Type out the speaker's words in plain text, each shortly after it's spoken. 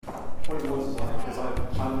what it was like, because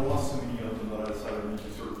I lost so many of them that I decided to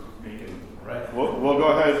just sort of make it right. We'll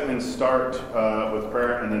go ahead and start with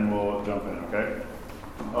prayer, and then we'll jump in, okay?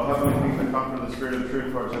 Oh, Heavenly King, that come from the Spirit of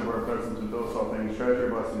truth, our temporary presence, and fill us all things, treasure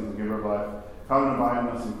blessings, and give our life. Come and abide in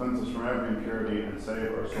us and cleanse us from every impurity, and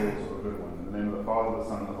save our souls, O good one. In the name of the Father, the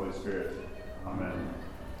Son, and the Holy Spirit. Amen.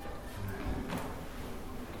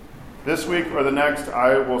 This week or the next,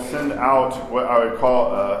 I will send out what I would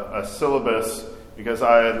call a syllabus, because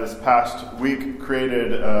I, this past week,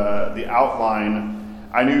 created the outline.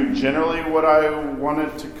 I knew generally what I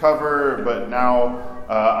wanted to cover, but now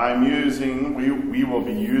we will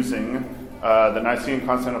be using the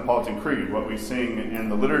Nicene-Constantinopolitan Creed, what we sing in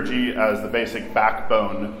the liturgy as the basic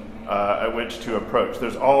backbone at which to approach.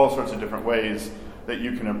 There's all sorts of different ways that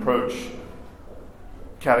you can approach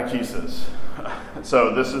catechesis.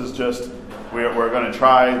 So this is just, we're going to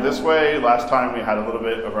try this way. Last time we had a little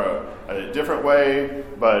bit of a different way,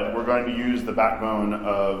 but we're going to use the backbone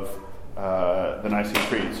of the Nicene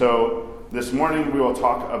Creed. So this morning we will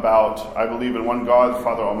talk about, I believe in one God,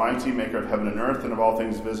 Father Almighty, maker of heaven and earth, and of all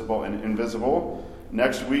things visible and invisible.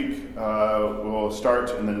 Next week we'll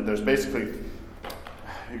start, and then there's basically,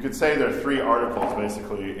 you could say there are three articles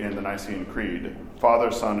basically in the Nicene Creed: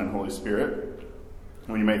 Father, Son, and Holy Spirit.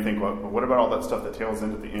 When you may think, well, what about all that stuff that tails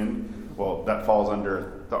in at the end? Well, that falls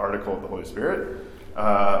under the article of the Holy Spirit.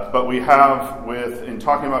 But we have, in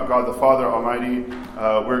talking about God the Father Almighty,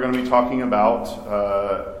 we're going to be talking about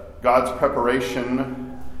God's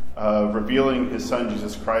preparation of revealing His Son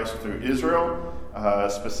Jesus Christ through Israel,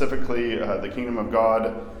 specifically the kingdom of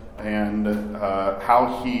God, and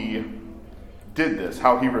how He did this,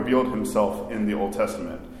 how He revealed Himself in the Old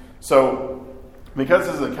Testament. So, because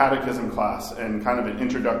this is a catechism class and kind of an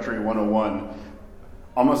introductory 101,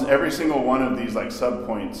 almost every single one of these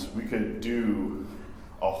subpoints we could do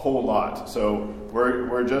a whole lot. So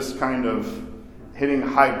we're just kind of hitting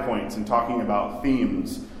high points and talking about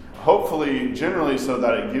themes, hopefully generally so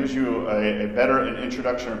that it gives you an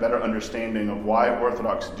introduction, a better understanding of why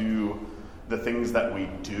Orthodox do the things that we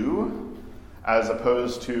do, as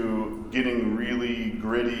opposed to getting really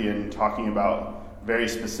gritty and talking about very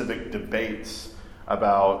specific debates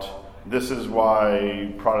about this is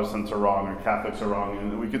why Protestants are wrong or Catholics are wrong,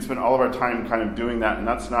 and we could spend all of our time kind of doing that, and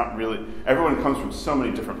that's not really, everyone comes from so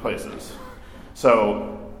many different places.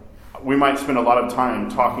 So we might spend a lot of time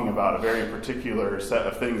talking about a very particular set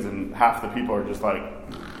of things, and half the people are just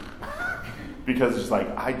because it's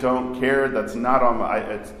I don't care, that's not on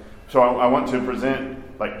my, so I want to present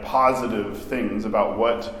positive things about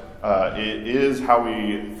what it is, how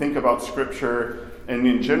we think about Scripture. And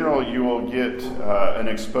in general, you will get an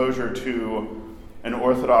exposure to an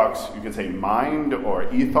Orthodox, you could say, mind or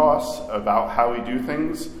ethos about how we do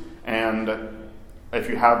things. And if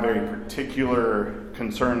you have very particular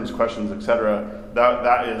concerns, questions, etc.,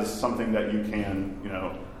 that is something that you can,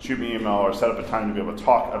 shoot me an email or set up a time to be able to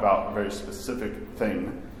talk about a very specific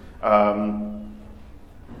thing.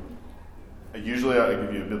 Usually I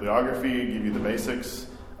give you a bibliography, give you the basics,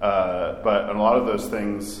 but in a lot of those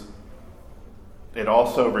things, it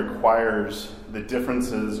also requires the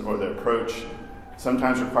differences, or the approach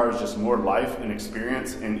sometimes requires just more life and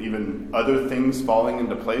experience and even other things falling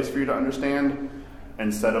into place for you to understand,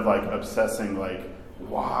 instead of obsessing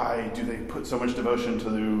why do they put so much devotion to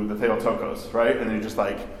the Theotokos, right? And they just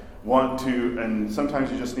want to, and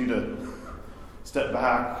sometimes you just need to step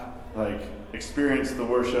back, experience the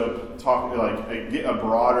worship, talk, get a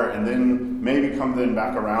broader, and then maybe come then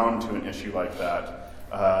back around to an issue like that.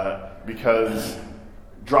 Because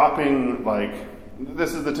dropping,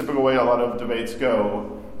 this is the typical way a lot of debates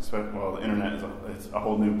go. Well, the internet is a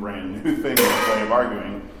whole new, brand new thing, way of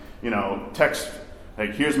arguing. Text,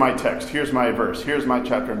 here's my text, here's my verse, here's my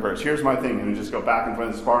chapter and verse, here's my thing, and we just go back and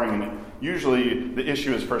forth sparring, and usually the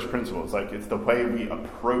issue is first principles. it's the way we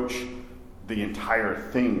approach the entire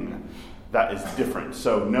thing that is different.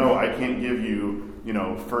 So no, I can't give you,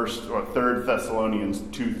 First or Third Thessalonians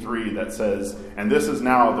 2:3 that says, and this is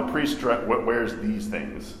now the priest wears these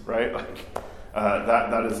things, right?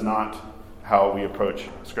 That is not how we approach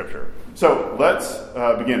Scripture. So let's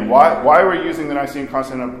begin. Why we're using the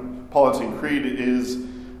Nicene-Constantinopolitan Creed is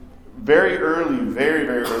very early, very,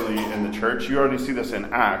 very early in the church. You already see this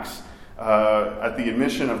in Acts. At the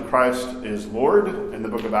admission of Christ is Lord in the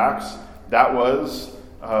book of Acts, that was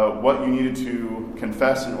what you needed to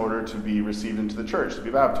confess in order to be received into the church, to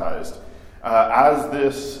be baptized. As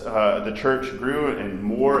the church grew and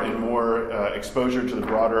more exposure to the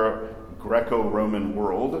broader Greco-Roman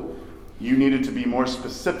world, you needed to be more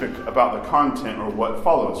specific about the content or what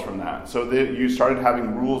follows from that. So you started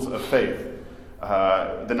having rules of faith.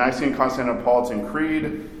 The Nicene-Constantinopolitan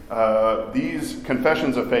Creed these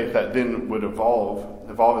confessions of faith that then would evolve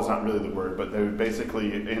is not really the word, but they would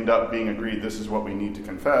basically end up being agreed, this is what we need to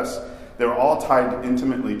confess. They were all tied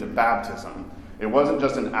intimately to baptism. It wasn't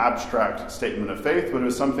just an abstract statement of faith, but it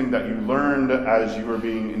was something that you learned as you were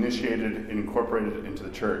being initiated and incorporated into the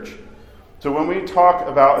church. So when we talk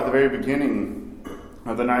about at the very beginning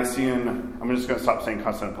of the Nicene, I'm just going to stop saying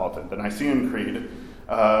Constantinopolitan, the Nicene Creed,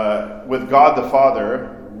 with God the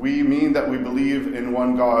Father, we mean that we believe in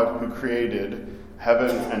one God who created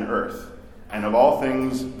heaven and earth, and of all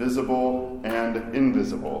things visible and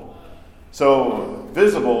invisible. So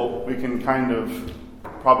visible, we can kind of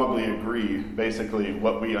probably agree basically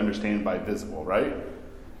what we understand by visible, right?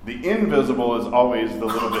 The invisible is always the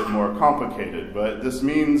little bit more complicated, but this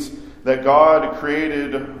means that God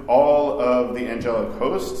created all of the angelic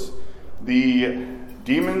hosts. The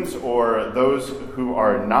demons, or those who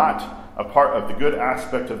are not a part of the good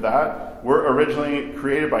aspect of that, were originally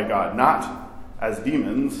created by God, not as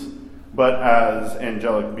demons, but as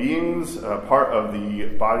angelic beings, part of the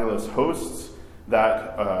bodiless hosts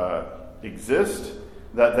that exist,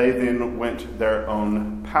 that they then went their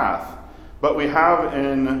own path. But we have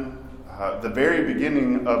in the very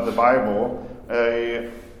beginning of the Bible,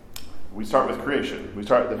 we start with creation. We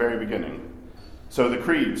start at the very beginning. So the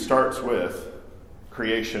creed starts with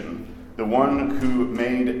creation, the one who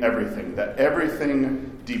made everything, that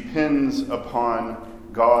everything depends upon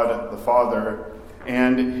God the Father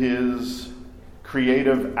and his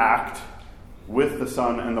creative act with the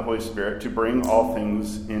Son and the Holy Spirit to bring all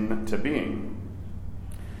things into being.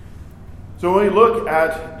 So when we look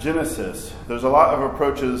at Genesis, there's a lot of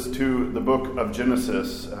approaches to the book of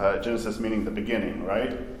Genesis, Genesis meaning the beginning,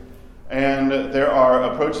 right? And there are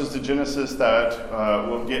approaches to Genesis that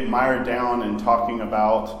will get mired down in talking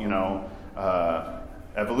about,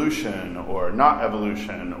 evolution or not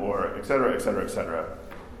evolution, or et cetera, et cetera, et cetera.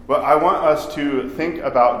 But I want us to think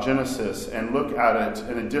about Genesis and look at it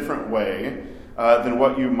in a different way than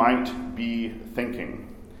what you might be thinking.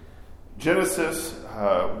 Genesis,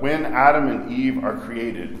 when Adam and Eve are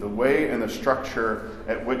created, the way and the structure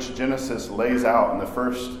at which Genesis lays out in the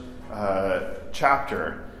first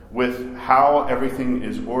chapter with how everything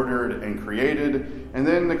is ordered and created, and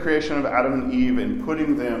then the creation of Adam and Eve and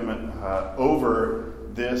putting them over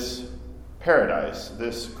this paradise,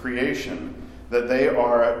 this creation, that they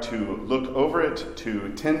are to look over it,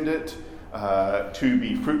 to tend it, to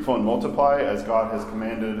be fruitful and multiply as God has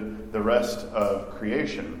commanded the rest of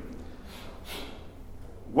creation.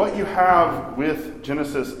 What you have with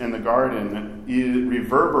Genesis in the garden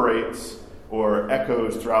reverberates or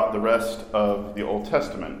echoes throughout the rest of the Old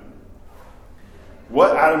Testament.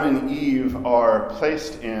 What Adam and Eve are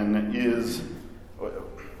placed in is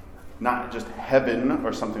not just heaven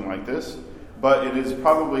or something like this, but it is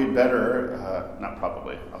probably better,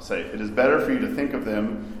 it is better for you to think of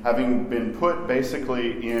them having been put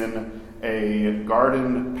basically in a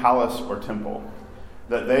garden palace or temple.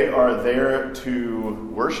 That they are there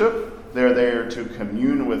to worship, they're there to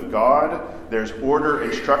commune with God, there's order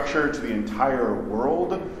and structure to the entire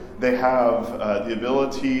world. They have the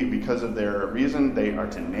ability, because of their reason, they are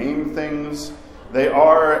to name things. They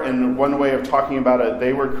are, in one way of talking about it,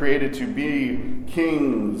 they were created to be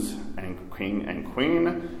kings and king and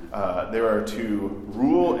queen. They are to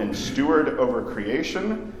rule and steward over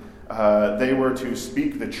creation. They were to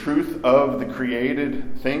speak the truth of the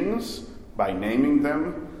created things by naming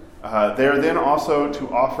them. They are then also to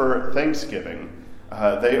offer thanksgiving.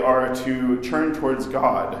 They are to turn towards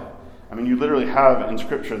God. I mean, you literally have in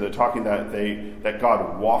Scripture the talking that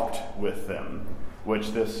God walked with them,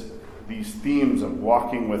 which these themes of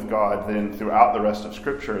walking with God then throughout the rest of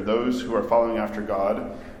Scripture, those who are following after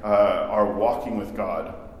God are walking with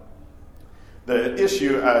God. The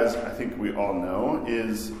issue, as I think we all know,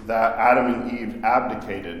 is that Adam and Eve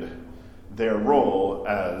abdicated their role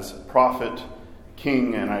as prophet,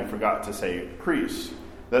 king, and I forgot to say priest,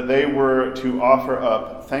 that they were to offer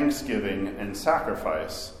up thanksgiving and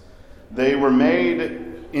sacrifice. They were made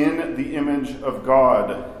in the image of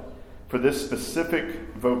God for this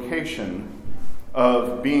specific vocation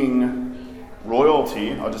of being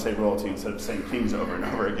royalty. I'll just say royalty instead of saying kings over and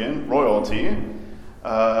over again. Royalty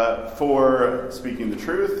for speaking the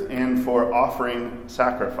truth and for offering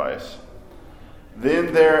sacrifice.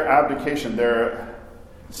 Then their abdication, their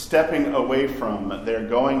stepping away from, they're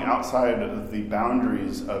going outside of the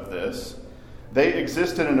boundaries of this. They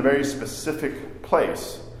existed in a very specific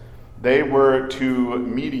place. They were to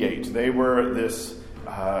mediate. They were this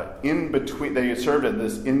in-between. They served as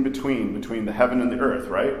this in-between between the heaven and the earth,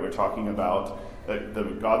 right? We're talking about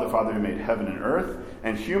the God the Father who made heaven and earth.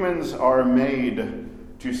 And humans are made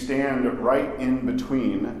to stand right in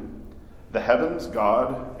between the heavens,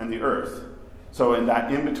 God, and the earth. So in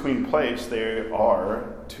that in-between place, they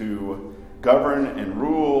are to govern and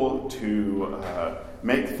rule, to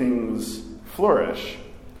make things flourish.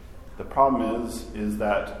 The problem is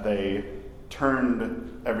that they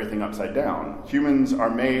turned everything upside down. Humans are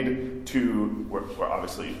made to, we're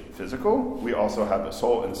obviously physical, we also have a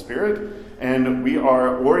soul and spirit, and we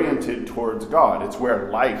are oriented towards God. It's where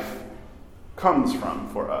life comes from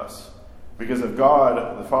for us. Because if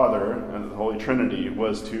God, the Father, and the Holy Trinity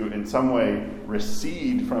was to in some way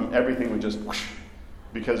recede from everything, we just whoosh,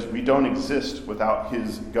 because we don't exist without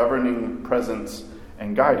his governing presence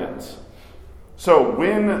and guidance. So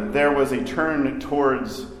when there was a turn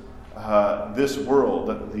towards this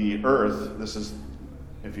world, the earth, this is,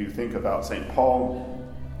 if you think about St. Paul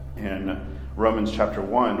in Romans chapter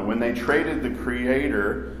 1, when they traded the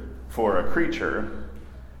Creator for a creature,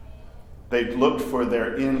 they looked for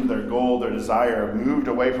their end, their goal, their desire, moved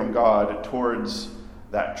away from God towards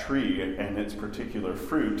that tree and its particular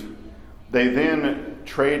fruit. They then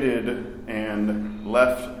traded and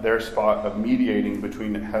left their spot of mediating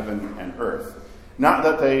between heaven and earth. Not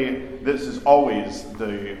that this is always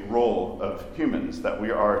the role of humans, that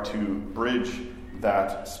we are to bridge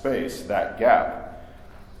that space, that gap.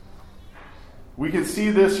 We can see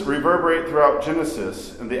this reverberate throughout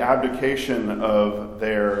Genesis and the abdication of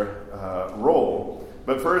their role.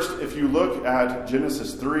 But first, if you look at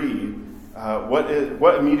Genesis 3,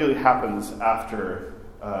 what immediately happens after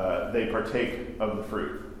they partake of the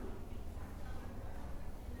fruit?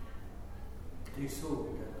 They saw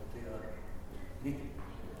that they are naked.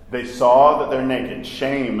 They saw that they're naked.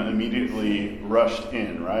 Shame immediately rushed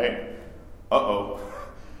in, right? Uh-oh.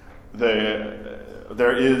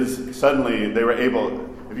 There is, suddenly, they were able,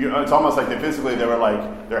 it's almost like they were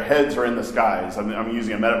like, their heads are in the skies. I'm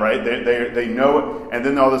using a metaphor, right? They know it, and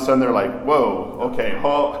then all of a sudden they're like, whoa, okay,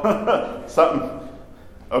 something,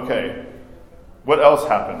 okay. What else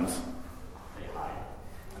happens?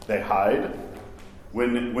 They hide.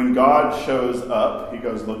 When God shows up, he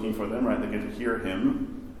goes looking for them, right? They get to hear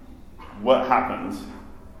him. What happens?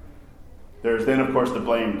 There's then, of course, the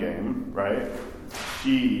blame game, right?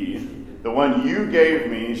 The one you gave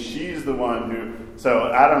me, she's the one who...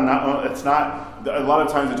 So Adam, it's not... A lot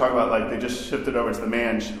of times we talk about, like, they just shifted over to the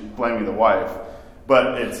man blaming the wife.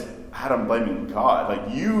 But it's Adam blaming God.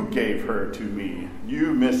 Like, you gave her to me.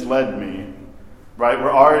 You misled me. Right?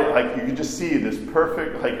 We're already, like, you can just see this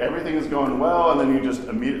perfect, like, everything is going well, and then you just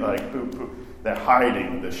immediately, like, boop, boop. The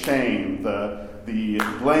hiding, the shame, the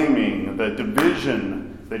blaming, the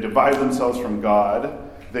division. They divide themselves from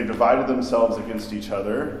God. They divided themselves against each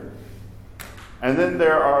other. And then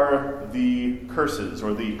there are the curses,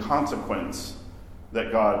 or the consequence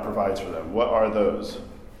that God provides for them. What are those?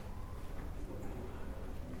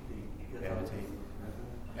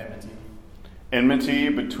 Enmity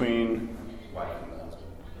between... wife and the husband.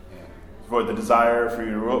 For the desire for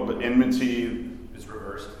you to rule, but enmity is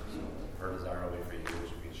reversed. Her desire will be for you,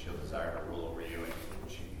 which means she'll desire to rule over you,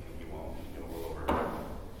 and you won't. You'll rule over her.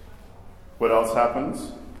 What else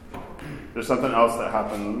happens? There's something else that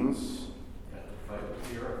happens.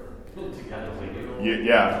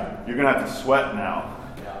 Yeah, you're going to have to sweat now.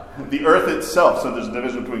 The earth itself, so there's a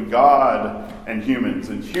division between God and humans,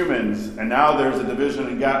 and now there's a division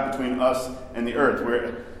and gap between us and the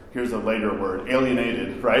earth. Here's a later word,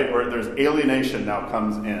 alienated, right? Where there's alienation now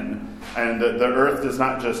comes in. And the earth does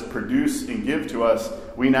not just produce and give to us.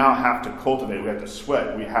 We now have to cultivate. We have to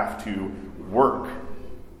sweat. We have to work.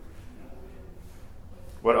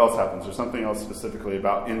 What else happens? There's something else specifically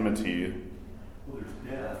about enmity. Well,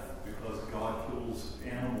 there's death, because God kills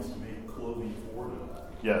animals to make clothing for them.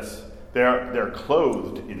 Yes. They're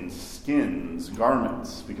clothed in skins,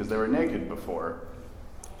 garments, because they were naked before.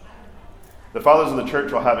 The fathers of the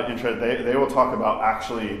church will have an interest. They will talk about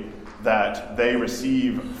actually that they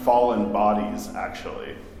receive fallen bodies,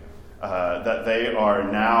 actually. That they are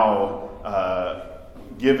now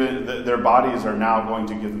given, their bodies are now going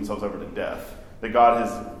to give themselves over to death. That God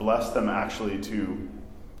has blessed them actually to,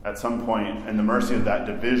 at some point, in the mercy of that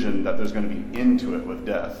division, that there's going to be into it with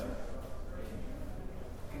death.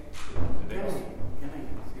 Can I say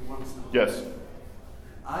one thing? Yes.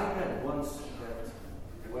 I read once that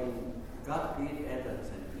when God created Adam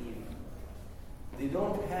and Eve, they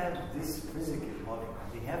don't have this physical body.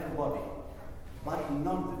 They have a body, but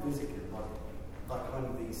not the physical body. But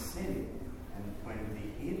when they sin and when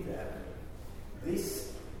they eat the apple,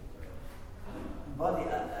 this body,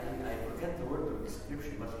 I forget the word of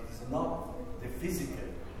description, but it is not the physical,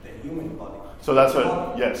 the human body. So that's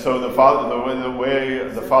what, yeah. So the way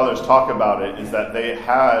the fathers talk about it is that they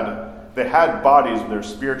had they had bodies, they're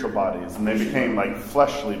spiritual bodies, and they became like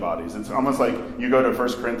fleshly bodies. It's almost like you go to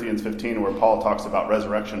 1 Corinthians 15 where Paul talks about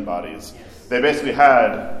resurrection bodies. They basically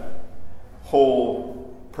had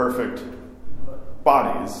whole, perfect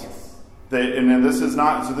bodies. And this is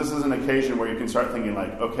not, so this is an occasion where you can start thinking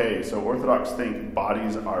like, okay, so Orthodox think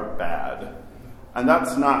bodies are bad. And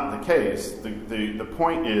that's not the case. The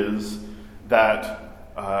point is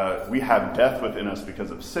that we have death within us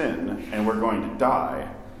because of sin, and we're going to die.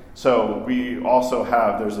 So we also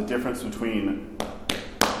have, there's a difference between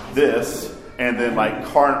this and then like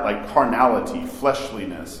carnality,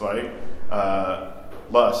 fleshliness, right?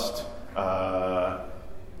 Lust,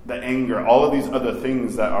 the anger, all of these other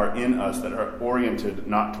things that are in us that are oriented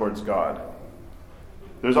not towards God.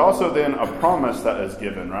 There's also then a promise that is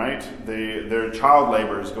given, right? Their child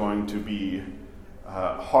labor is going to be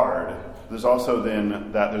hard. There's also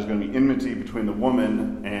then that there's going to be enmity between the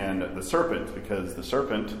woman and the serpent, because the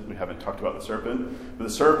serpent, we haven't talked about the serpent, but the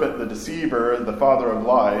serpent, the deceiver, the father of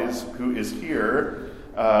lies, who is here,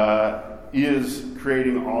 is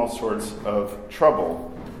creating all sorts of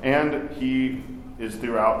trouble. And he is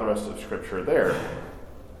throughout the rest of Scripture there.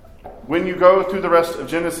 When you go through the rest of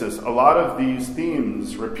Genesis, a lot of these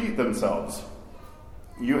themes repeat themselves.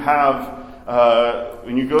 You have,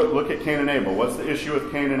 when you go look at Cain and Abel, what's the issue with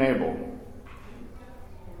Cain and Abel?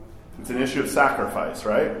 It's an issue of sacrifice,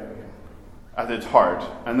 right? At its heart.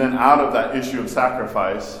 And then out of that issue of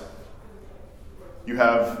sacrifice, you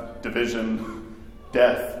have division,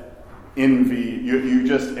 death, envy.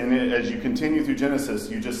 As you continue through Genesis,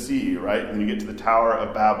 you just see, right? When you get to the Tower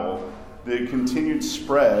of Babel, the continued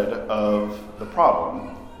spread of the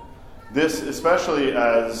problem. This, especially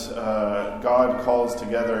as God calls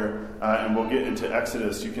together, and we'll get into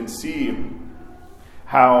Exodus, you can see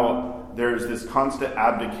how there's this constant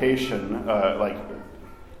abdication, like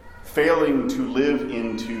failing to live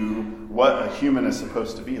into what a human is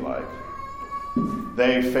supposed to be like.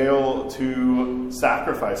 They fail to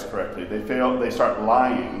sacrifice correctly. They start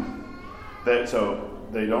lying. So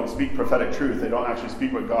they don't speak prophetic truth. They don't actually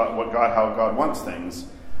speak how God wants things.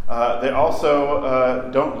 They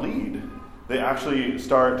also don't lead. They actually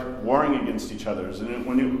start warring against each other.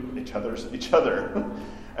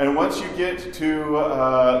 And once you get to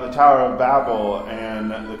the Tower of Babel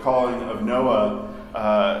and the calling of Noah,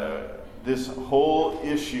 this whole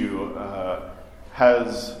issue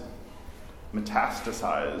has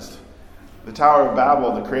metastasized. The Tower of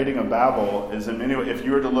Babel, the creating of Babel, is in many ways, if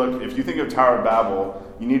you think of Tower of Babel,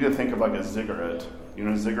 you need to think of like a ziggurat. You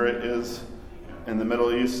know what a ziggurat is in the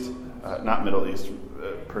Middle East? Not Middle East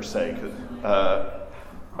per se,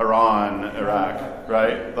 Iran, Iraq,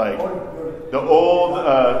 right? Like the old,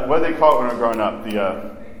 what do they call it when we're growing up?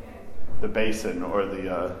 The basin or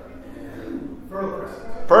the Fertile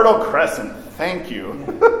Crescent. Fertile Crescent. Thank you.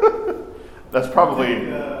 That's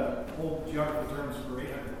probably Old geographical terms for it.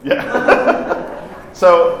 yeah.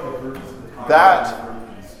 So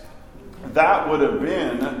that would have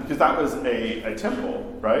been, because that was a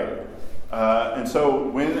temple, right? And so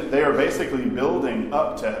when they are basically building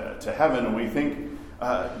up to heaven, we think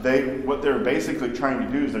what they're basically trying to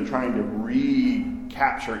do is they're trying to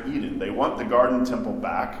recapture Eden. They want the garden temple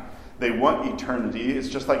back. They want eternity. It's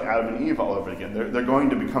just like Adam and Eve all over again. They're going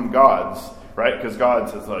to become gods, right? Because God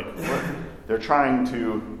says, like, they're trying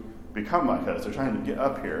to become like us. They're trying to get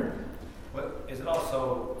up here. But is it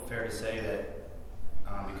also fair to say that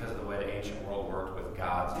because of the way the ancient world worked with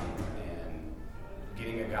gods and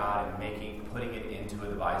getting a god and putting it into a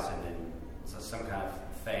device and then some kind of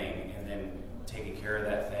thing, and then taking care of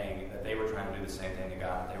that thing, that they were trying to do the same thing to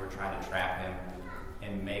God, that they were trying to trap him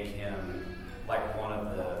and make him like one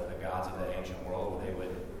of the gods of that ancient world, where they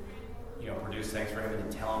would, produce things for him and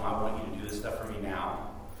then tell him, I want you to do this stuff for me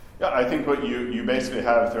now? Yeah, I think what you basically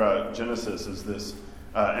have throughout Genesis is this,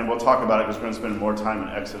 and we'll talk about it because we're going to spend more time in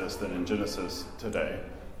Exodus than in Genesis today,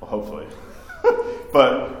 well, hopefully.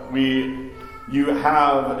 But you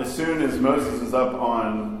have, as soon as Moses is up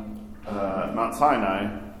on Mount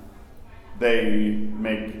Sinai, they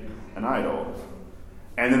make an idol.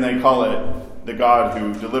 And then they call it the God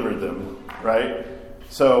who delivered them, right?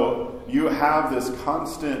 So you have this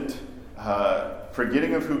constant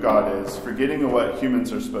forgetting of who God is, forgetting of what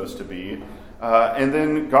humans are supposed to be. And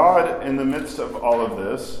then God, in the midst of all of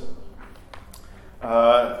this,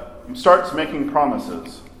 starts making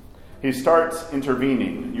promises. He starts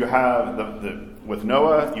intervening. You have with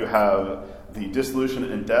Noah, you have the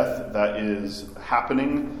dissolution and death that is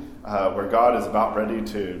happening, where God is about ready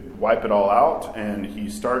to wipe it all out, and he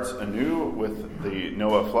starts anew with the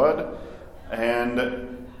Noah flood.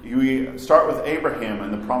 And we start with Abraham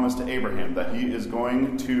and the promise to Abraham that he is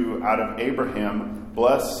going to, out of Abraham,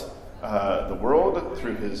 bless the world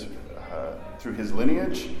through his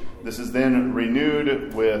lineage. This is then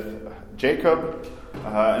renewed with Jacob,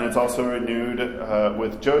 and it's also renewed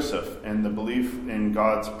with Joseph and the belief in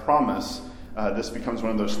God's promise. This becomes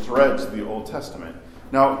one of those threads of the Old Testament.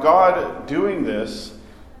 Now, God doing this,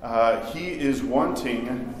 he is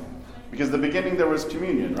wanting, because at the beginning there was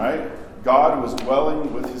communion, right? God was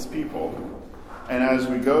dwelling with his people. And as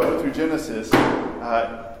we go through Genesis,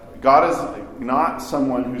 God is not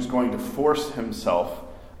someone who's going to force himself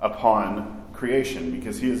upon creation,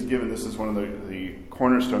 because he has given, this is one of the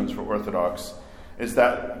cornerstones for Orthodox, is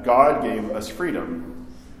that God gave us freedom.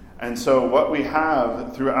 And so what we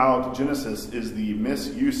have throughout Genesis is the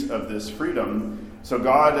misuse of this freedom. So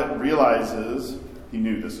God realizes, he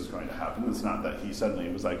knew this was going to happen. It's not that he suddenly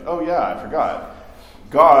was like, oh yeah, I forgot.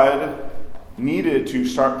 God needed to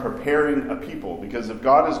start preparing a people, because if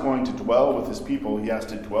God is going to dwell with his people, he has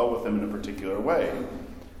to dwell with them in a particular way.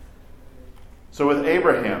 So with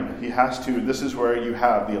Abraham, he has to, this is where you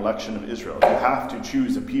have the election of Israel. You have to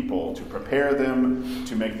choose a people to prepare them,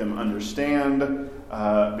 to make them understand,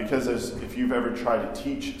 because if you've ever tried to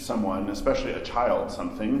teach someone, especially a child,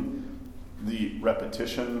 something, the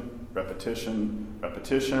repetition,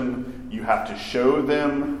 you have to show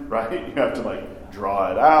them, right? You have to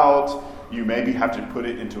draw it out. You maybe have to put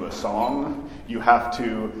it into a song. You have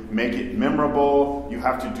to make it memorable. You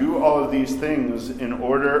have to do all of these things in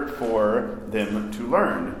order for them to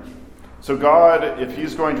learn. So God, if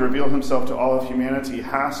he's going to reveal himself to all of humanity,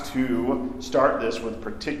 has to start this with a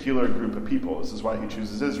particular group of people. This is why he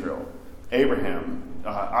chooses Israel. Abraham,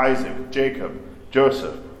 Isaac, Jacob,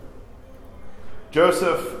 Joseph.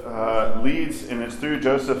 Joseph leads, and it's through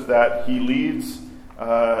Joseph that he leads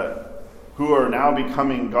who are now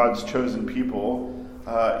becoming God's chosen people.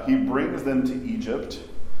 He brings them to Egypt,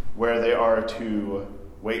 where they are to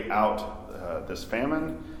wait out this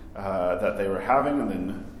famine that they were having, and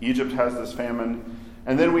then Egypt has this famine.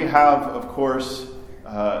 And then we have, of course,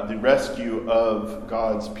 the rescue of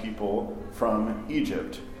God's people from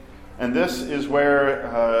Egypt. And this is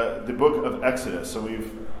where the book of Exodus, so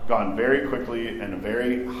we've gone very quickly and a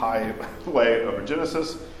very high way over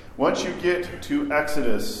Genesis. Once you get to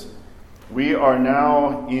Exodus, we are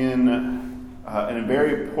now in a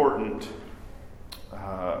very important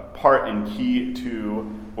part and key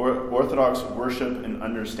to Orthodox worship and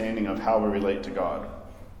understanding of how we relate to God.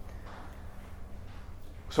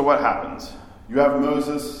 So what happens? You have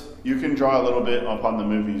Moses. You can draw a little bit upon the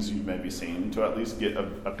movies you've maybe seen to at least get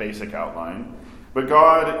a basic outline. But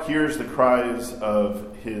God hears the cries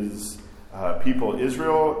of his people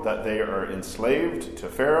Israel, that they are enslaved to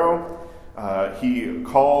Pharaoh. He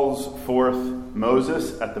calls forth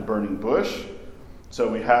Moses at the burning bush. So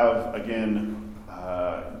we have, again,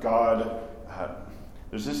 God.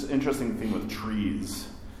 There's this interesting thing with trees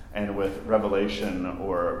and with revelation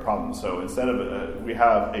or problems. So instead of we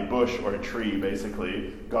have a bush or a tree,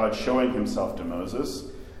 basically, God showing himself to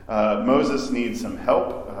Moses. Moses needs some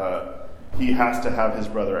help. He has to have his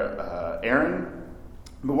brother Aaron.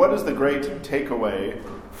 But what is the great takeaway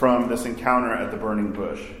from this encounter at the burning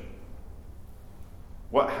bush?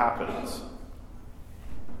 What happens?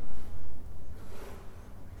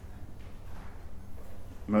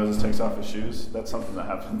 Moses takes off his shoes. That's something that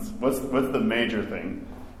happens. What's the major thing?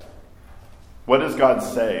 What does God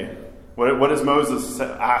say? What does Moses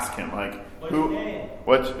ask him?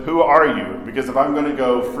 Who are you? Because if I'm going to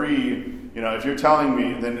go free, if you're telling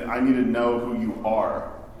me, then I need to know who you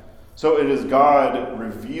are. So it is God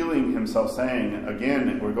revealing himself, saying,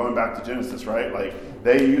 again, we're going back to Genesis, right?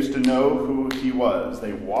 They used to know who he was.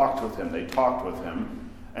 They walked with him. They talked with him.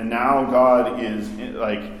 And now God is,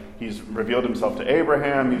 he's revealed himself to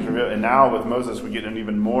Abraham. And now with Moses, we get an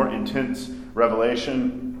even more intense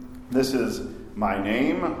revelation. This is my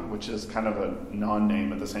name, which is kind of a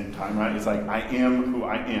non-name at the same time, right? It's like, I am who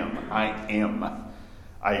I am. I am.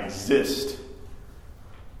 I exist.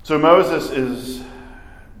 So Moses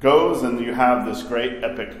goes, and you have this great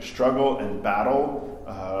epic struggle and battle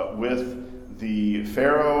with the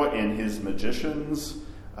Pharaoh and his magicians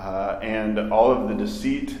and all of the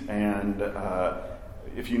deceit. And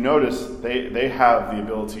if you notice, they have the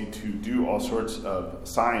ability to do all sorts of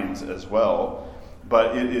signs as well.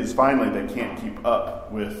 But it is finally they can't keep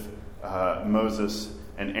up with Moses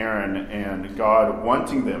and Aaron and God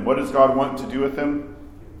wanting them. What does God want to do with them?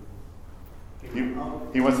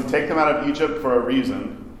 He wants to take them out of Egypt for a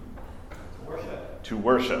reason. To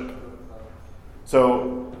worship.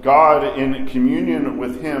 So God in communion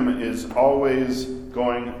with him is always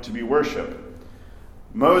going to be worship.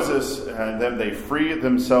 Moses and them, they free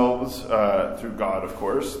themselves through God, of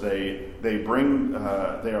course. They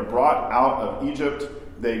are brought out of Egypt.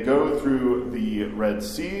 They go through the Red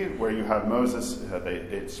Sea, where you have Moses,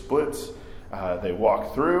 it splits, they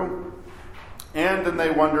walk through, and then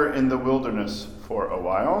they wander in the wilderness for a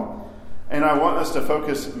while. And I want us to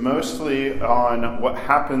focus mostly on what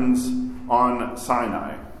happens on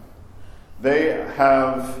Sinai. They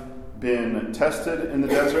have been tested in the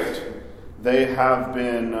desert. They have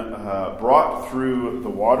been brought through the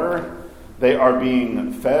water. They are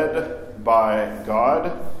being fed by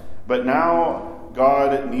God. But now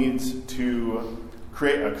God needs to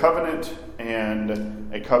create a covenant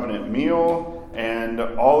and a covenant meal and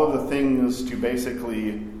all of the things to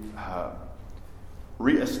basically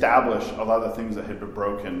reestablish a lot of the things that had been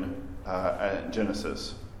broken at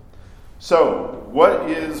Genesis. So, what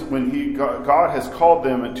is when God has called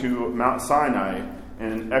them to Mount Sinai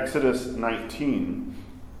in Exodus 19?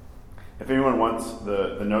 If anyone wants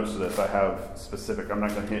the notes of this, I have specific. I'm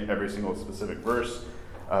not going to hit every single specific verse.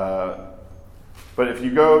 But if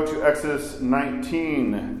you go to Exodus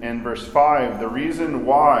 19 and verse 5, the reason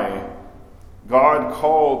why God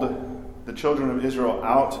called the children of Israel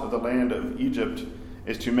out of the land of Egypt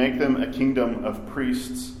is to make them a kingdom of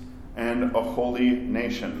priests and a holy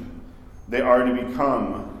nation. They are to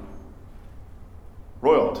become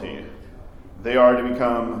royalty. They are to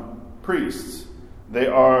become priests. They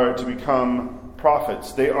are to become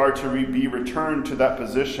prophets. They are to be returned to that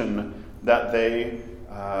position that they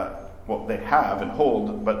have and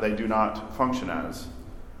hold, but they do not function as.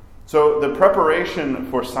 So the preparation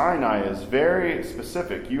for Sinai is very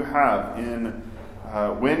specific. You have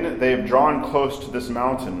when they have drawn close to this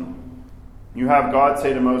mountain, you have God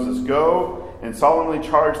say to Moses, "Go and solemnly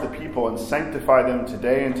charge the people and sanctify them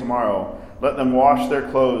today and tomorrow. Let them wash their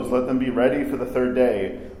clothes. Let them be ready for the third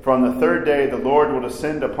day. For on the third day the Lord will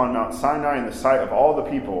descend upon Mount Sinai in the sight of all the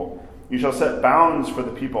people. You shall set bounds for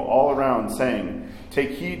the people all around, saying,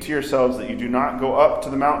 Take heed to yourselves that you do not go up to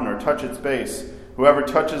the mountain or touch its base. Whoever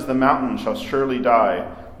touches the mountain shall surely die.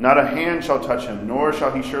 Not a hand shall touch him, nor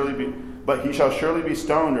shall he surely be, but he shall surely be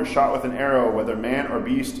stoned or shot with an arrow, whether man or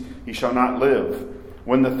beast, he shall not live.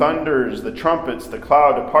 When the thunders, the trumpets, the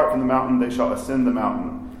cloud depart from the mountain, they shall ascend the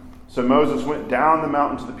mountain." So Moses went down the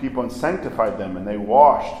mountain to the people and sanctified them, and they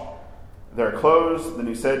washed their clothes. Then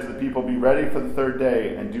he said to the people, "Be ready for the third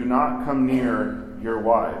day, and do not come near your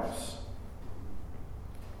wives."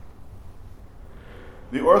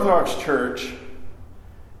 The Orthodox Church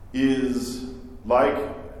is like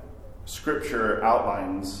Scripture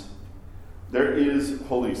outlines. There is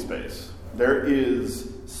holy space. There is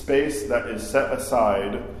space that is set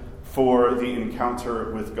aside for the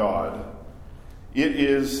encounter with God.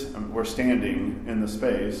 We're standing in the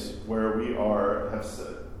space where we have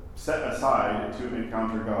set aside to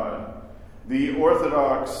encounter God. The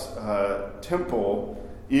Orthodox temple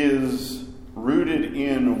is rooted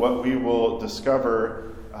in what we will discover,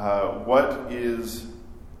 what is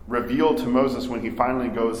revealed to Moses when he finally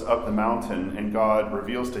goes up the mountain and God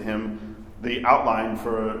reveals to him the outline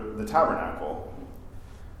for the tabernacle.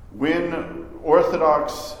 When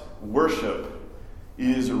Orthodox worship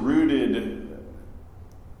is rooted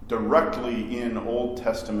directly in Old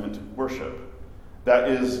Testament worship, that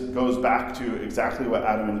goes back to exactly what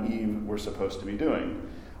Adam and Eve were supposed to be doing.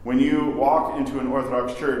 When you walk into an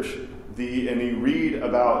Orthodox church and you read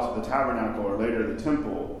about the tabernacle or later the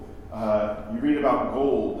temple, you read about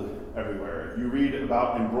gold everywhere. You read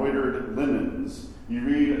about embroidered linens. You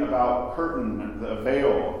read about the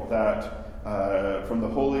veil that from the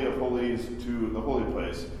Holy of Holies to the holy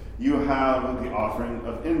place. You have the offering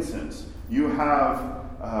of incense. You have,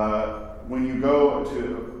 when you go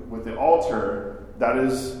with the altar, that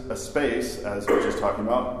is a space, as we were just talking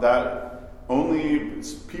about, that only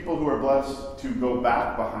people who are blessed to go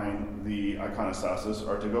back behind the iconostasis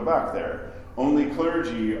are to go back there. Only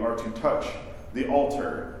clergy are to touch the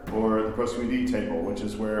altar or the prosumidi table, which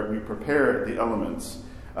is where we prepare the elements.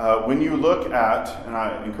 When you look at, and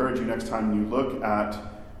I encourage you next time you look at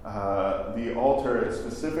the altar,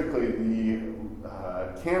 specifically the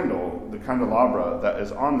candle, the candelabra that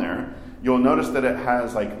is on there, you'll notice that it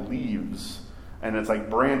has like leaves and it's like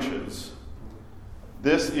branches.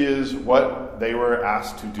 This is what they were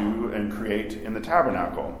asked to do and create in the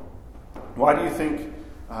tabernacle. Why do you think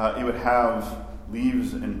it would have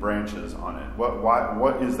leaves and branches on it?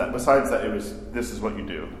 What is that? Besides that, this is what you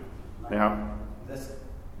do. Yeah? That's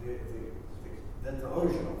the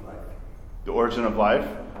origin of life. The origin of life?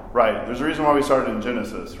 Right. There's a reason why we started in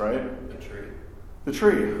Genesis, right? The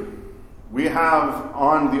tree. We have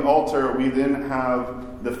on the altar, we then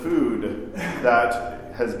have the food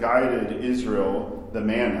that has guided Israel, the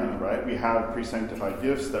manna, right? We have pre-sanctified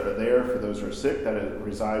gifts that are there for those who are sick, that it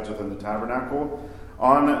resides within the tabernacle.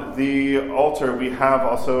 On the altar, we have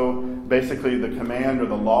also basically the command or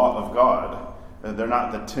the law of God. They're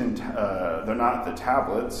not the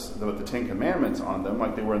tablets with the 10 Commandments on them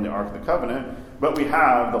like they were in the Ark of the Covenant, but we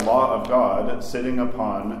have the law of God sitting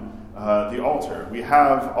upon the altar. We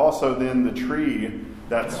have also then the tree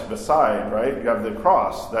that's beside, right? You have the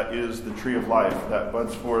cross, that is the tree of life, that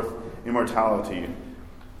buds forth immortality.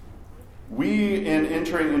 We, in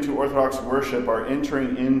entering into Orthodox worship, are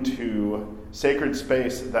entering into sacred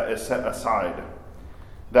space that is set aside.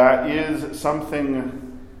 That is something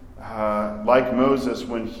like Moses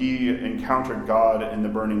when he encountered God in the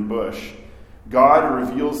burning bush. God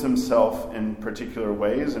reveals himself in particular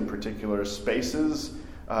ways, in particular spaces,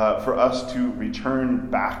 for us to return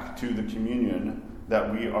back to the communion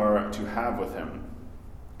that we are to have with him.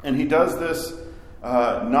 And he does this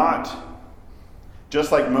not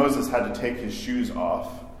just like Moses had to take his shoes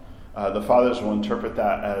off. The fathers will interpret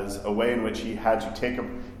that as a way in which he had to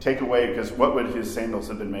take away, because what would his sandals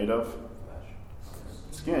have been made of?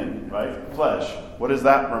 Skin, right? Flesh. What does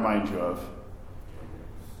that remind you of?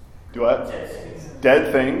 Do what?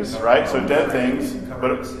 Dead things, right? So dead things,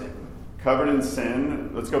 but covered in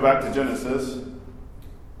sin. Let's go back to Genesis.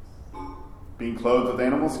 Being clothed with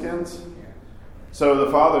animal skins. So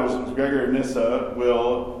the fathers, Gregor of Nyssa,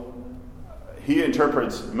 he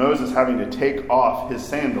interprets Moses having to take off his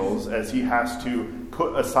sandals as he has to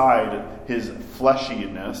put aside his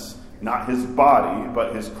fleshiness, not his body,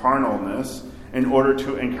 but his carnalness, in order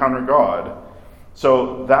to encounter God.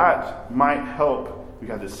 So that might help. We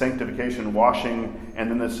got this sanctification, washing, and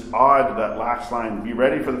then that last line, be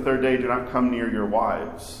ready for the third day, do not come near your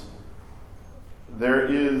wives. There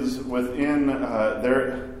is within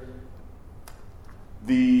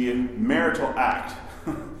the marital act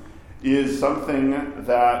is something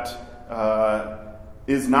that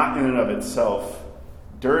is not in and of itself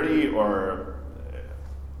dirty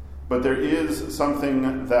but there is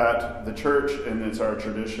something that the church, and it's our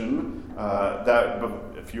tradition, that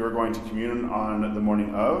if you are going to commune on the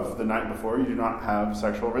morning of, the night before, you do not have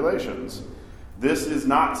sexual relations. This is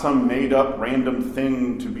not some made-up random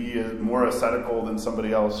thing to be more ascetical than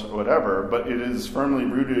somebody else or whatever, but it is firmly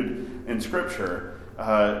rooted in Scripture.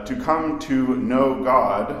 To come to know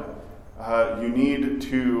God, you need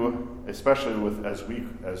to, especially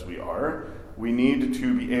as we are, we need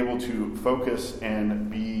to be able to focus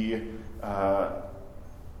and be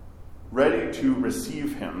ready to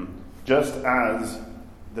receive him, just as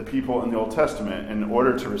the people in the Old Testament, in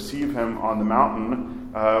order to receive him on the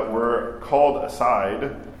mountain, were called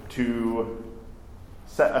aside to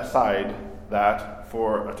set aside that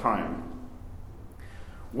for a time.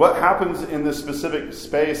 What happens in this specific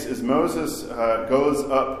space is Moses goes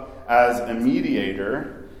up as a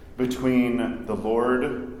mediator between the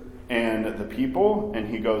Lord and the people, and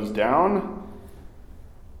he goes down.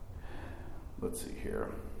 Let's see here.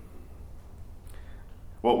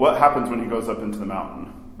 Well, what happens when he goes up into the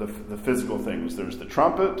mountain? The physical things. There's the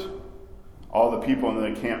trumpet. All the people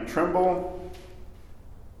in the camp tremble.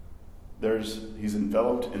 He's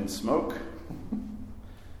enveloped in smoke.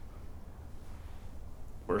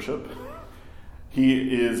 Worship.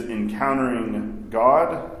 He is encountering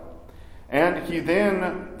God. And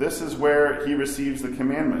this is where he receives the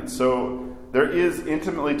commandments. So there is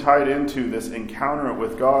intimately tied into this encounter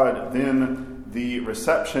with God, then the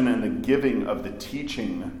reception and the giving of the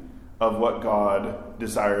teaching of what God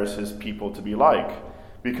desires his people to be like.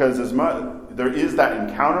 Because there is that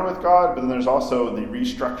encounter with God, but then there's also the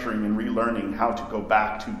restructuring and relearning how to go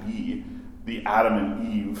back to be the Adam and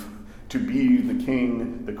Eve, to be the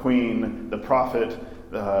king, the queen, the prophet,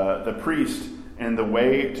 the priest. And the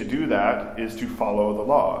way to do that is to follow the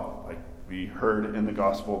law, like we heard in the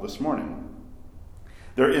gospel this morning.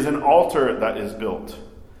 There is an altar that is built,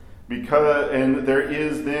 and there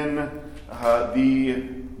is then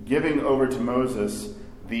the giving over to Moses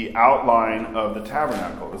the outline of the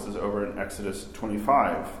tabernacle. This is over in Exodus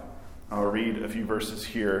 25. I'll read a few verses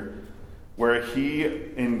here, where he,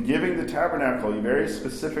 in giving the tabernacle, he very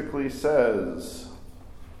specifically says,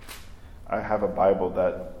 I have a Bible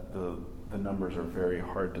that the numbers are very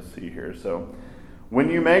hard to see here. So, when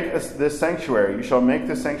you make this sanctuary, you shall make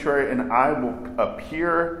this sanctuary, and I will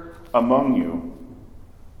appear among you.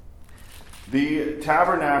 The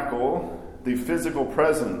tabernacle, the physical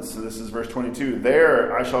presence, this is verse 22,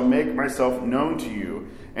 there I shall make myself known to you,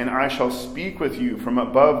 and I shall speak with you from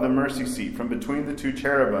above the mercy seat, from between the two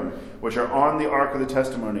cherubim, which are on the ark of the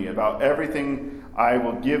testimony, about everything I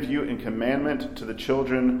will give you in commandment to the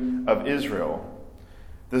children of Israel.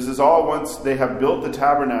 This is all once they have built the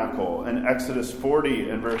tabernacle in Exodus 40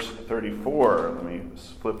 and verse 34. Let me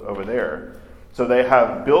flip over there. So they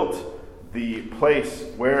have built the place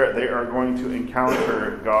where they are going to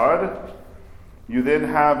encounter God. You then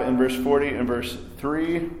have in verse 40 and verse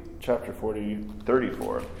 3, chapter 40,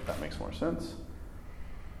 34. That makes more sense.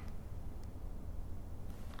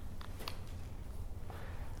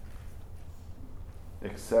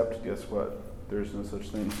 Except, guess what? There's no such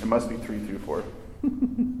thing. It must be 3 through 4.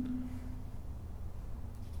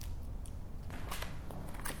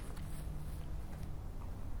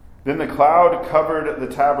 Then the cloud covered the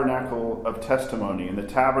tabernacle of testimony, and the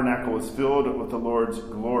tabernacle was filled with the Lord's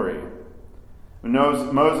glory. When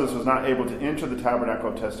Moses was not able to enter the tabernacle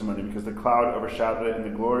of testimony because the cloud overshadowed it, and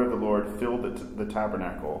the glory of the Lord filled the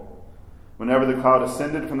tabernacle. Whenever the cloud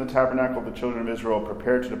ascended from the tabernacle, the children of Israel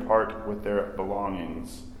prepared to depart with their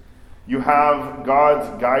belongings. You have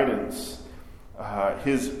God's guidance,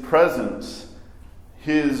 His presence,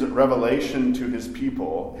 His revelation to His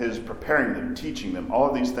people, His preparing them, teaching them. All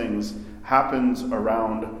of these things happens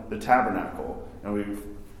around the tabernacle. And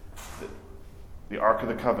the Ark of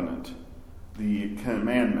the Covenant, the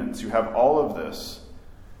commandments. You have all of this.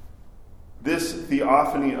 This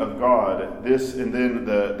theophany of God, this and then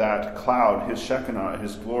that cloud, His Shekinah,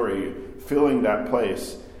 His glory, filling that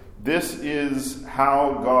place. This is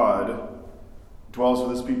how God dwells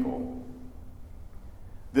with His people.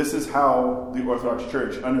 This is how the Orthodox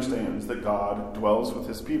Church understands that God dwells with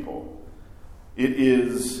His people. It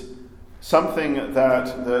is something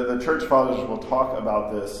that the Church Fathers will talk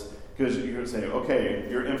about this, because you could say, okay,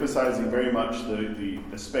 you're emphasizing very much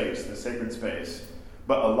the space, the sacred space.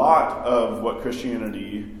 But a lot of what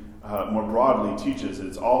Christianity more broadly teaches,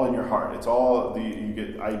 it's all in your heart. It's all, you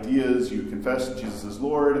get ideas, you confess Jesus is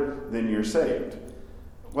Lord, then you're saved.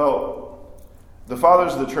 Well, the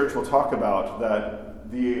Fathers of the Church will talk about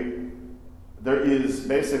that there is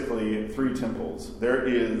basically 3 temples. There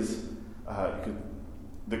is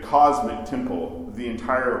the cosmic temple, the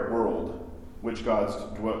entire world, which God's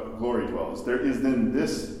glory dwells. There is then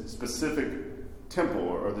this specific temple,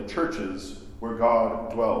 or the churches, where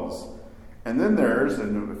God dwells. And then there's,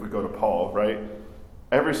 and if we go to Paul, right,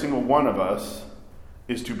 every single one of us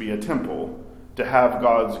is to be a temple, to have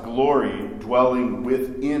God's glory dwelling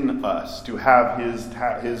within us, to have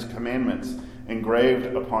His commandments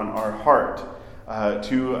engraved upon our heart,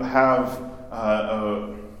 to have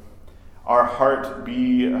our heart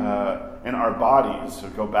be, and our bodies, so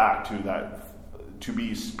go back to that, to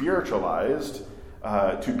be spiritualized,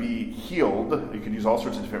 to be healed. You could use all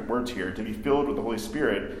sorts of different words here. To be filled with the Holy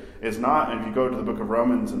Spirit is not, and if you go to the book of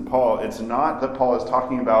Romans and Paul, it's not that Paul is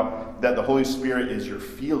talking about that the Holy Spirit is your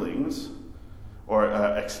feelings or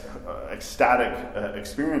ecstatic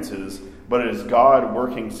experiences, but it is God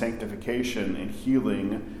working sanctification and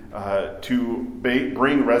healing to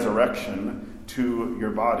bring resurrection to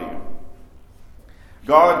your body.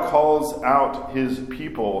 God calls out His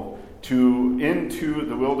people into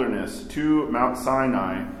the wilderness, to Mount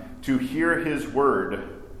Sinai, to hear His word,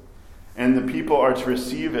 and the people are to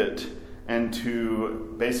receive it and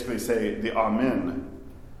to basically say the Amen.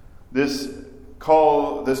 This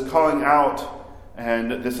calling out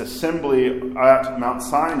and this assembly at Mount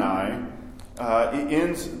Sinai, it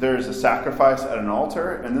ends, there's a sacrifice at an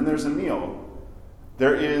altar, and then there's a meal.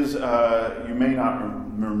 There is, you may not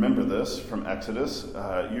remember this from Exodus.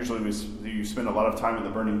 Usually you spend a lot of time at the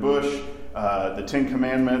burning bush, the 10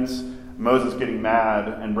 Commandments, Moses getting mad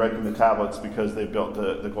and breaking the tablets because they built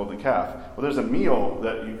the golden calf. Well, there's a meal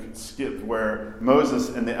that you could skip where Moses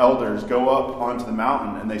and the elders go up onto the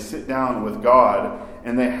mountain and they sit down with God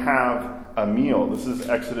and they have a meal. This is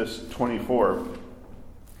Exodus 24.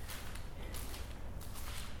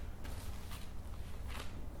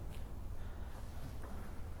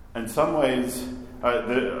 In some ways,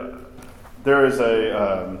 there is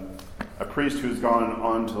a priest who's gone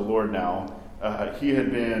on to the Lord now. He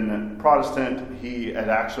had been Protestant. He had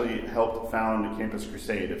actually helped found Campus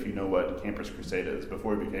Crusade, if you know what Campus Crusade is,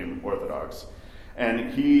 before he became Orthodox.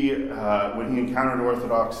 And he, when he encountered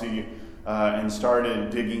Orthodoxy and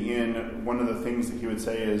started digging in, one of the things that he would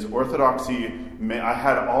say is, Orthodoxy, I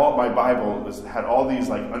had all, my Bible had all these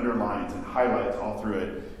like underlines and highlights all through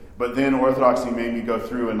it. But then Orthodoxy made me go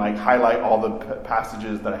through and like highlight all the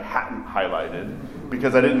passages that I hadn't highlighted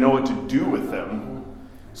because I didn't know what to do with them.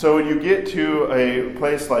 So when you get to a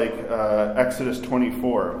place like Exodus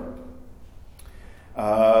 24,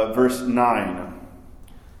 verse 9,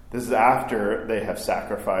 this is after they have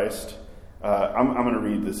sacrificed. I'm going to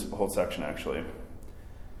read this whole section actually.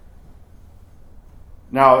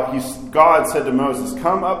 Now God said to Moses,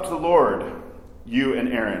 "Come up to the Lord, you and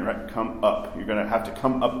Aaron," right? Come up. You're going to have to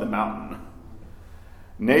come up the mountain.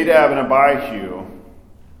 Nadab and Abihu,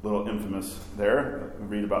 little infamous there. We'll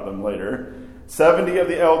read about them later. 70 of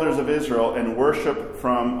the elders of Israel, and worship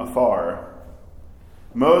from afar.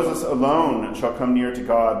 Moses alone shall come near to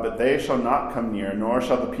God, but they shall not come near, nor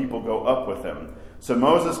shall the people go up with him. So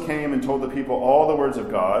Moses came and told the people all the words of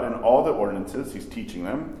God and all the ordinances. He's teaching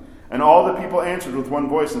them. And all the people answered with one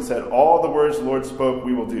voice and said, all the words the Lord spoke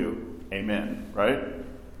we will do. Amen. Right?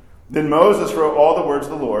 Then Moses wrote all the words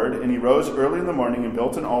of the Lord, and he rose early in the morning and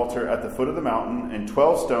built an altar at the foot of the mountain, and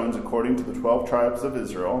 12 stones according to the 12 tribes of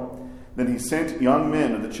Israel. Then he sent young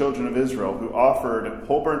men of the children of Israel, who offered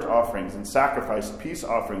whole burnt offerings and sacrificed peace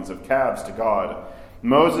offerings of calves to God.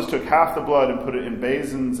 Moses took half the blood and put it in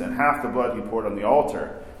basins, and half the blood he poured on the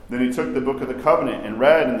altar. Then he took the book of the covenant and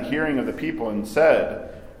read in the hearing of the people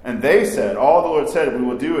and they said, all the Lord said we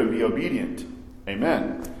will do and be obedient.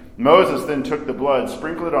 Amen. Moses then took the blood,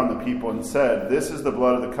 sprinkled it on the people, and said, this is the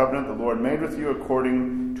blood of the covenant the Lord made with you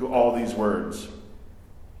according to all these words.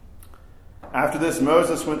 After this,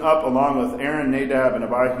 Moses went up along with Aaron, Nadab, and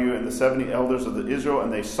Abihu, and the 70 elders of Israel,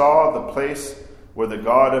 and they saw the place where the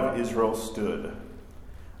God of Israel stood.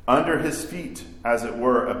 Under his feet, as it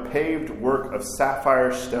were, a paved work of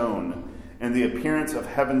sapphire stone, and the appearance of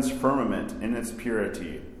heaven's firmament in its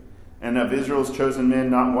purity. And of Israel's chosen men,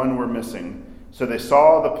 not one were missing. So they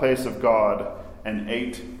saw the place of God, and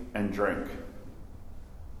ate and drank.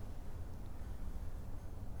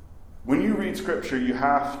 When you read Scripture, you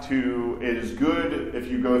have to, it is good if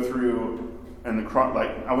you go through, and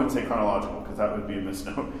I wouldn't say chronological, because that would be a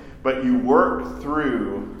misnomer, but you work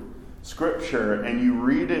through Scripture and you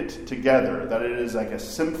read it together, that it is like a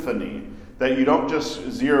symphony, that you don't just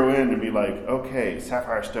zero in and be like, okay,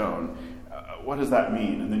 sapphire stone, what does that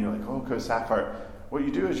mean? And then you're like, oh, okay, sapphire. What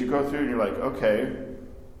you do is you go through and you're like, okay,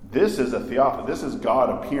 this is a theophany. This is God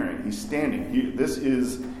appearing. He's standing. This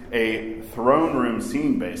is a throne room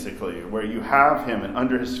scene, basically, where you have him, and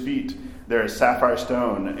under his feet there is sapphire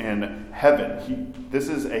stone and heaven. This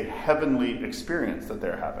is a heavenly experience that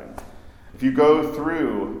they're having. If you go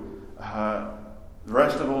through the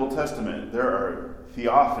rest of the Old Testament, there are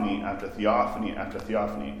theophany after theophany after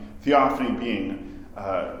theophany. Theophany being,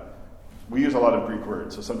 we use a lot of Greek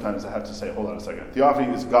words, so sometimes I have to say, hold on a second.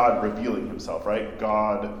 Theophany is God revealing himself, right?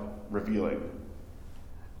 God revealing.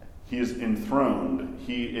 He is enthroned.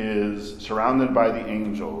 He is surrounded by the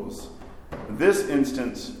angels. This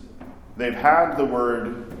instance, they've had the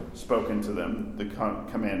word spoken to them, the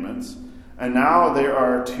commandments, and now they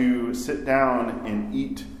are to sit down and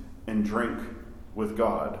eat and drink with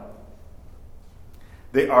God.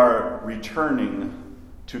 They are returning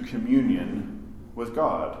to communion with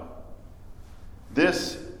God.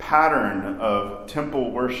 This pattern of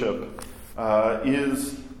temple worship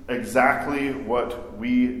is exactly what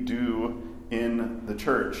we do in the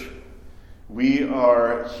church. We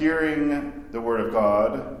are hearing the Word of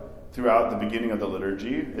God throughout the beginning of the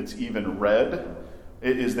liturgy. It's even read.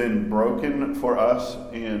 It is then broken for us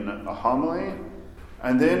in a homily.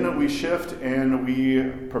 And then we shift and we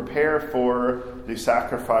prepare for the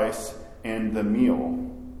sacrifice and the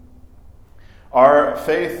meal. Our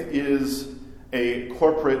faith is a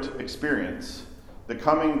corporate experience. The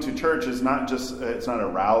coming to church is not just, it's not a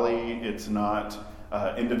rally, it's not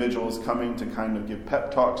individuals coming to kind of give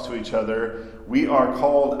pep talks to each other. We are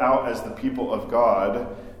called out as the people of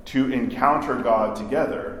God to encounter God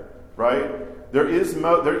together, right? There is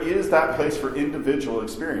that place for individual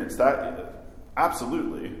experience, that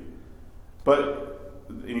absolutely. But,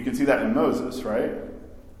 and you can see that in Moses, right?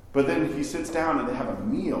 But then he sits down and they have a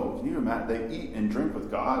meal. Can you imagine? They eat and drink with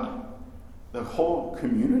God. The whole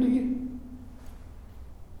community.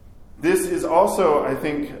 This is also, I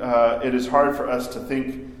think, it is hard for us to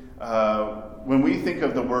think, when we think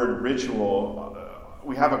of the word ritual,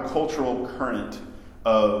 we have a cultural current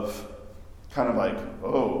of kind of like,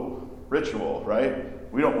 oh, ritual,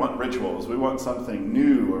 right? We don't want rituals. We want something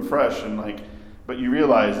new or fresh, and like, but you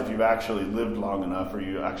realize if you've actually lived long enough, or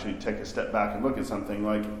you actually take a step back and look at something,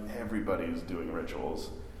 like everybody is doing rituals.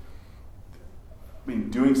 I mean,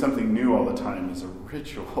 doing something new all the time is a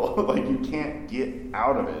ritual. Like, you can't get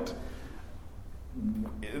out of it.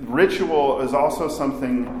 Ritual is also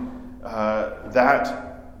something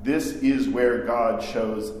that this is where God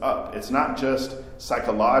shows up. It's not just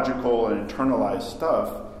psychological and internalized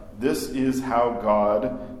stuff. This is how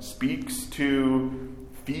God speaks to,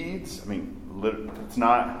 feeds. I mean, it's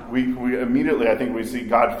not, we immediately, I think we see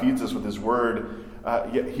God feeds us with his word.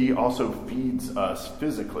 Yet he also feeds us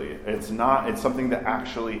physically. It's something that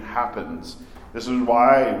actually happens. This is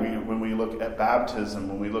why when we look at baptism,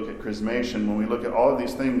 when we look at chrismation, when we look at all of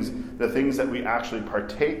these things, the things that we actually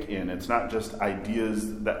partake in, it's not just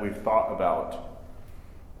ideas that we've thought about.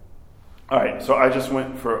 All right, so I just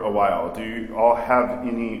went for a while. Do you all have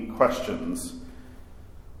any questions?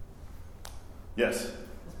 Yes?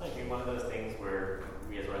 This might be one of those things where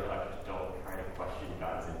we as Orthodox don't try to question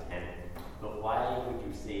God's intent, but why would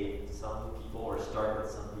you save some people or start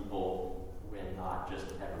with some people when not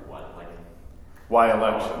just everyone? Like, Why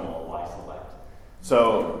election? Why select?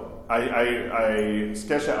 So I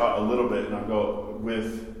sketch it out a little bit, and I'll go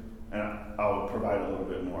with, and I'll provide a little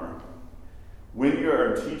bit more. When you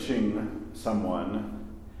are teaching someone,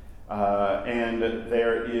 and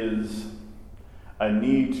there is a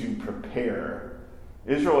need to prepare,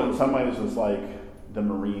 Israel in some ways was like the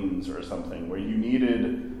Marines or something, where you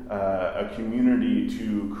needed a community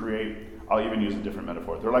to create. I'll even use a different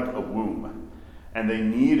metaphor. They're like a womb, and they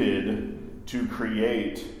needed to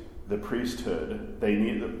create the priesthood.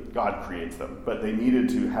 God creates them, but they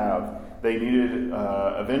needed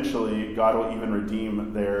eventually God will even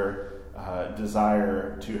redeem their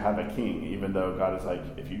desire to have a king, even though God is like,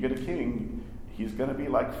 if you get a king, he's going to be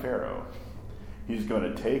like Pharaoh. He's going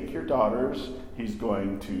to take your daughters, he's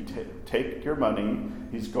going to take your money,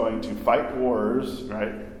 he's going to fight wars,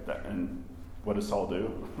 right? And what does Saul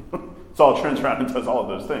do? Saul turns around and does all of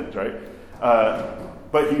those things, right?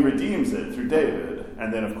 But he redeems it through David.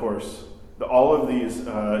 And then, of course, all of these,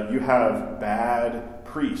 you have bad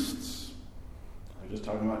priests. I'm just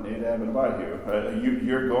talking about Nadab and Abihu.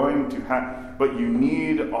 You're going to have, but you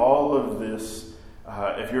need all of this.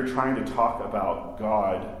 If you're trying to talk about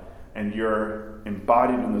God and you're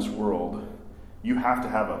embodied in this world, you have to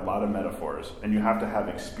have a lot of metaphors and you have to have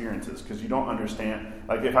experiences, because you don't understand.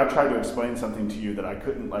 Like, if I tried to explain something to you that I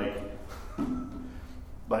couldn't, like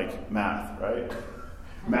math, right?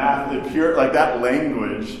 Math, the pure, like that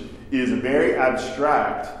language is very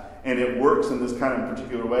abstract and it works in this kind of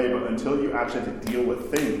particular way, but until you actually have to deal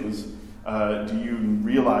with things, do you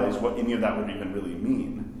realize what any of that would even really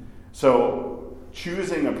mean? So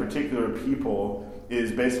choosing a particular people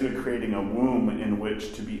is basically creating a womb in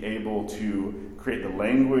which to be able to create the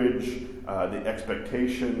language, the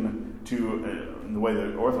expectation to, the way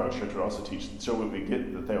the Orthodox Church would also teach, so we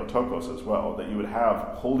get the Theotokos as well, that you would have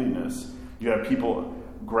holiness, you have people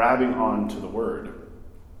grabbing on to the word.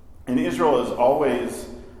 And Israel is always,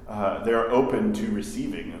 they're open to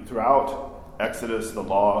receiving. Throughout Exodus, the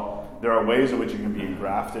law, there are ways in which you can be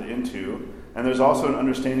engrafted into. And there's also an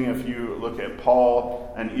understanding, if you look at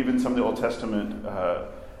Paul and even some of the Old Testament,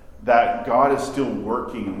 that God is still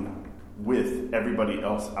working with everybody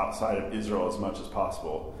else outside of Israel as much as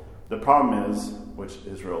possible. The problem is, which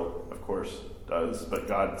Israel, of course, does, but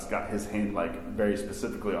God's got his hand very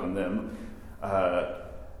specifically on them.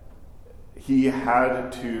 He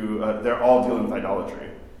had to, they're all dealing with idolatry.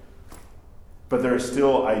 But there are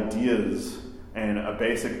still ideas and a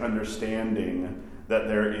basic understanding that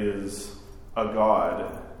there is a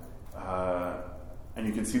God. And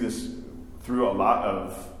you can see this through a lot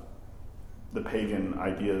of the pagan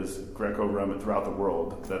ideas, Greco-Roman, throughout the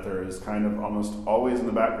world, that there is kind of almost always in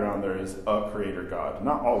the background there is a creator God.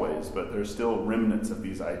 Not always, but there's still remnants of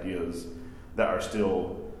these ideas that are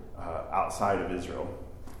still outside of Israel.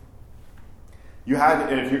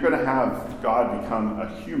 If you're going to have God become a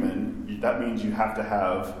human, that means you have to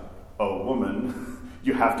have a woman.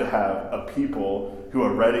 You have to have a people who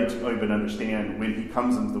are ready to even understand when he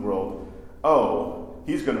comes into the world, oh,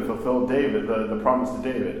 he's going to fulfill David, the promise to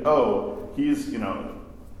David. Oh, he's,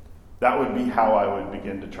 that would be how I would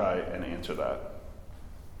begin to try and answer that.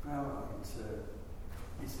 Well,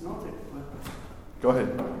 it's not a question. Go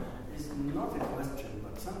ahead. It's not a question,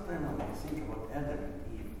 but sometimes when I think about Adam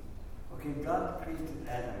and Eve, okay, God created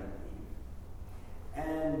Adam and Eve,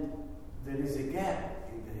 and there is a gap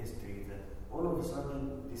in the history that all of a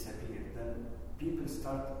sudden disappeared. Then people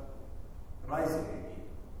start rising again.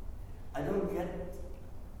 I don't get.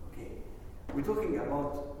 Okay, we're talking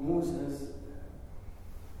about Moses.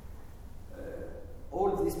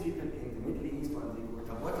 All these people in the Middle East,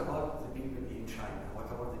 what about the people in China? What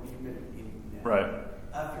about the people in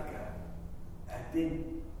Africa?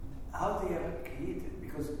 How they are created?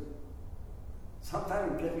 Because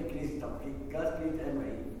sometimes it can be crazy. God created Adam and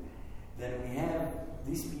Eve. Then we have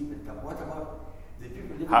these people. What about the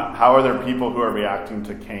people living? How are there people who are reacting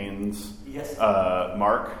to Cain's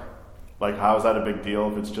mark? Like, how is that a big deal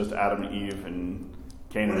if it's just Adam and Eve and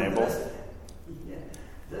Cain and Abel?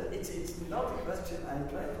 It's not a question. I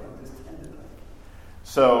try to understand it.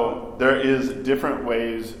 So there is different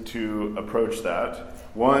ways to approach that.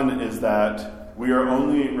 One is that we are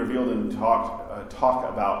only revealed in talk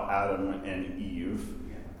about Adam and Eve,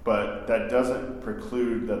 but that doesn't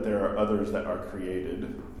preclude that there are others that are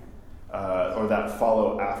created or that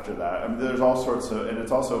follow after that. I mean, there's all sorts of, and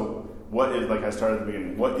it's also what is, like I started at the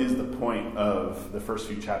beginning, what is the point of the first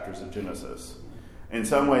few chapters of Genesis? In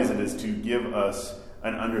some ways, it is to give us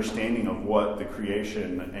an understanding of what the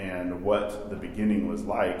creation and what the beginning was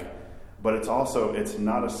like, but it's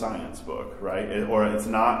not a science book, right? Or it's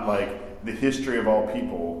not like the history of all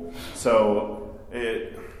people. So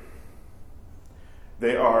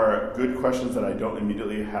they are good questions that I don't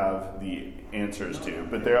immediately have the answers to,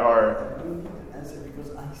 but there are. I don't need to answer because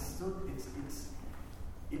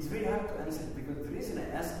it's very hard to answer because the reason I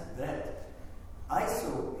asked that, I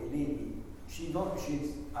saw a lady. She's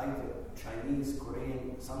either Chinese,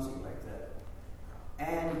 Korean, something like that,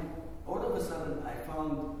 and all of a sudden I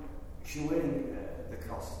found she wearing the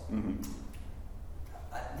cross. Mm-hmm.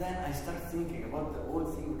 Then I start thinking about the whole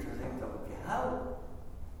thing, which I think, okay,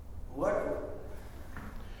 what?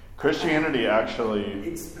 Christianity actually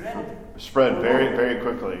It spread very, very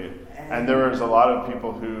quickly. And there was a lot of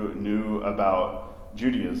people who knew about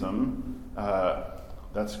Judaism.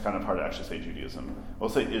 That's kind of hard to actually say Judaism. We'll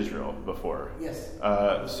say Israel before. Yes.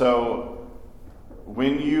 So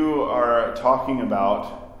when you are talking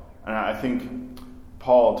about, and I think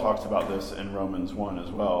Paul talks about this in Romans 1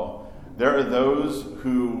 as well, there are those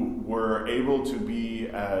who were able to be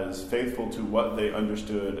as faithful to what they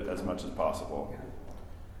understood as much as possible.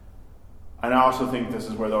 And I also think this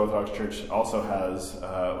is where the Orthodox Church also has,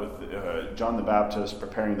 with John the Baptist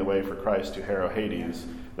preparing the way for Christ to harrow Hades,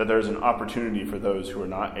 that there's an opportunity for those who are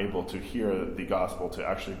not able to hear the gospel to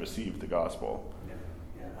actually receive the gospel.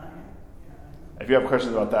 If you have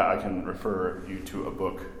questions about that, I can refer you to a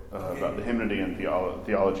book about the hymnody and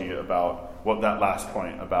theology about what that last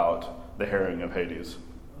point about the harrowing of Hades.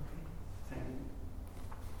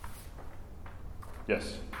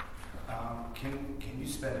 Yes? Can you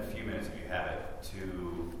spend a few minutes, if you have it,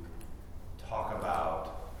 to talk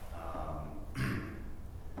about,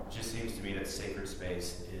 it just seems to me that sacred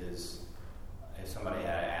space is, if somebody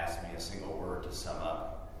had asked me a single word to sum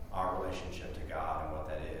up our relationship to God and what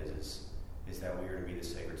that is that we are to be the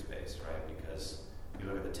sacred space, right? Because you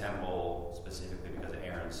look at the temple, specifically because of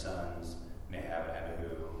Aaron's sons, Nadab and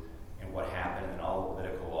Abihu, and what happened and all the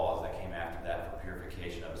Levitical laws that came after that for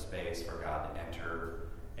purification of space for God to enter.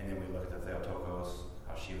 And then we look at the Theotokos,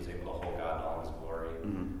 how she was able to hold God in all his glory,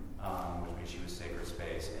 which means she was sacred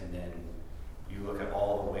space. And then you look at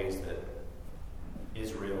all the ways that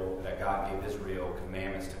God gave Israel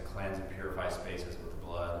commandments to cleanse and purify spaces with the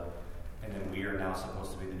blood. And then we are now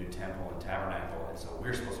supposed to be the new temple and tabernacle, and so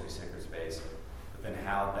we're supposed to be sacred space. But then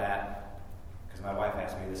how that, because my wife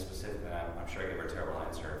asked me this specifically, and I'm sure I gave her a terrible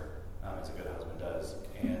answer, as a good husband does.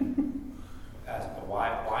 And but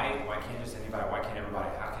why can't just anybody? Why can't everybody?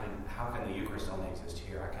 How can the Eucharist only exist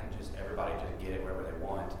here? How can just everybody just get it wherever they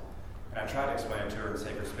want? And I tried to explain it to her in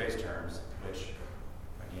sacred space terms, which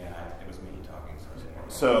again, it was me talking.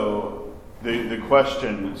 So the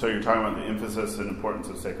question. So you're talking about the emphasis and importance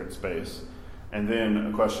of sacred space, and then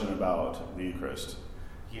a question about the Eucharist.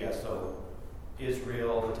 Yeah. So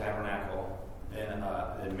Israel, the tabernacle, then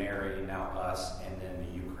Mary, now us, and then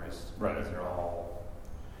the Eucharist. Right. They're all.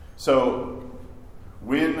 So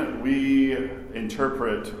when we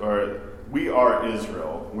interpret, or we are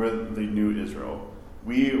Israel, we're the new Israel.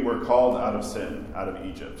 We were called out of sin, out of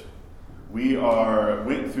Egypt. We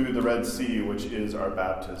went through the Red Sea, which is our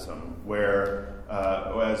baptism, where,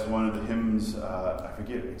 as one of the hymns, I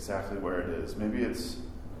forget exactly where it is. Maybe it's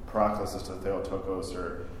Paraklesis to Theotokos,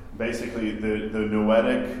 or basically the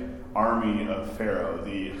Noetic army of Pharaoh.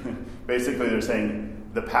 Basically, they're saying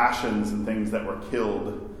the passions and things that were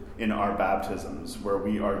killed in our baptisms, where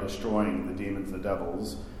we are destroying the demons, the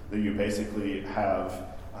devils, that you basically have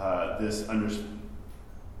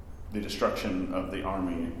the destruction of the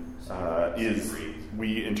army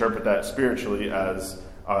we interpret that spiritually as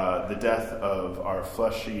the death of our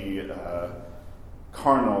fleshy,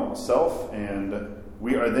 carnal self, and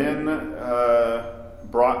we are then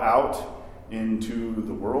brought out into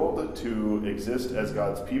the world to exist as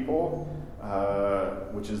God's people,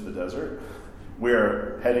 which is the desert.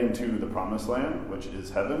 We're heading to the promised land, which is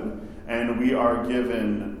heaven, and we are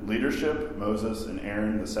given leadership. Moses and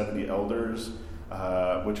Aaron, the 70 elders,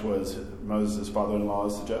 which was Moses'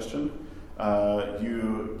 father-in-law's suggestion.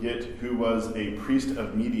 You get who was a priest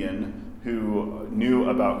of Midian who knew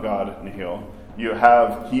about God, Nihil.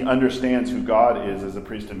 He understands who God is as a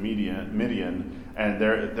priest of Midian, and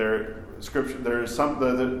their scripture. There's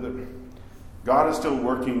God is still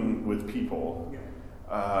working with people.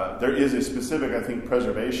 There is a specific, I think,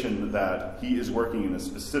 preservation that he is working in a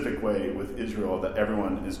specific way with Israel that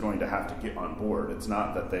everyone is going to have to get on board. It's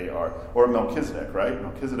not that they are, or Melchizedek, right?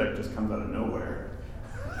 Melchizedek just comes out of nowhere.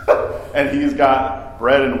 And he's got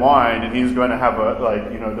bread and wine, and he's going to have they're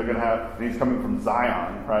going to have, and he's coming from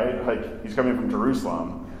Zion, right? Like, he's coming from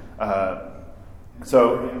Jerusalem.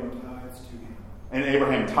 And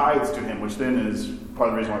Abraham tithes to him, which then is part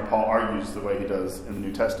of the reason why Paul argues the way he does in the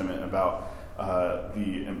New Testament about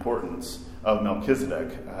the importance of Melchizedek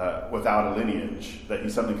without a lineage, that he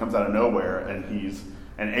suddenly comes out of nowhere,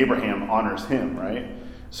 and Abraham honors him, right?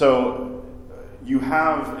 So you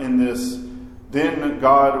have in this, then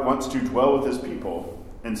God wants to dwell with his people,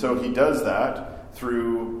 and so he does that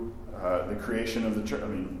through the creation of the church.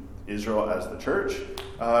 Israel as the church,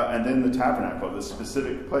 and then the tabernacle, this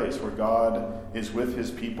specific place where God is with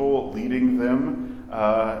his people, leading them,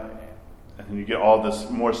 and you get all this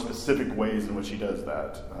more specific ways in which he does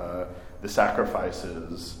that. The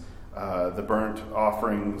sacrifices, the burnt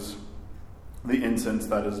offerings, the incense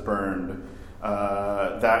that is burned,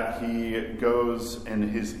 that he goes and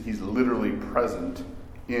he's literally present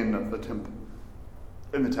in the temple,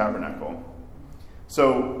 in the tabernacle.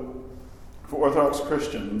 So, for Orthodox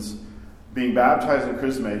Christians, being baptized and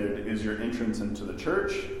chrismated is your entrance into the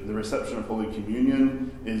church. The reception of Holy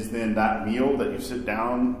Communion is then that meal that you sit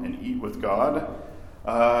down and eat with God.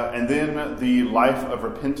 And then the life of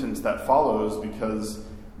repentance that follows, because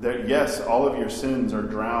yes, all of your sins are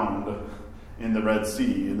drowned in the Red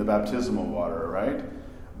Sea, in the baptismal water, right?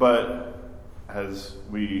 But as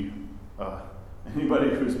anybody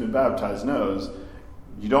who's been baptized knows,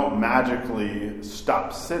 you don't magically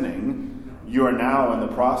stop sinning. You are now in the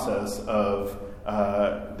process of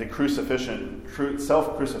the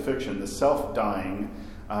self-crucifixion, the self-dying.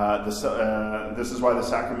 This is why the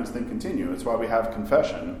sacraments then continue. It's why we have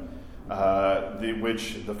confession,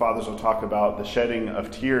 which the fathers will talk about the shedding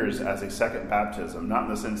of tears as a second baptism, not in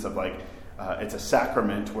the sense of it's a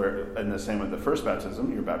sacrament where, in the same with the first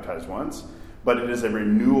baptism, you're baptized once, but it is a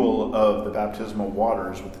renewal of the baptismal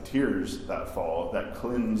waters with the tears that fall, that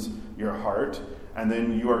cleanse your heart. And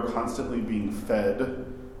then you are constantly being fed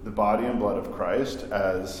the body and blood of Christ,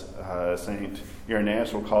 as Saint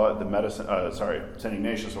Irenaeus will call it the medicine. Saint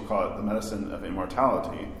Ignatius will call it the medicine of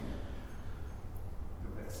immortality,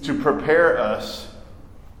 to prepare us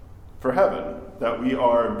for heaven. That we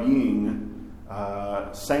are being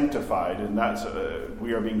sanctified, and that's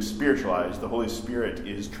we are being spiritualized. The Holy Spirit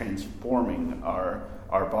is transforming our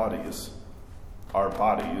bodies,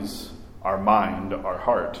 our mind, our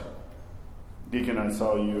heart. Deacon, I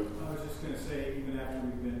saw you. I was just going to say, even after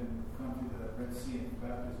we've come through the Red Sea and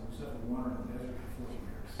baptism, we still wander in the desert for 40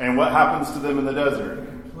 years. And what happens to them in the desert? They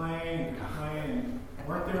complain.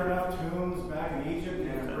 Weren't there enough tombs back in Egypt?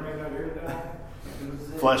 And bring it out here to die?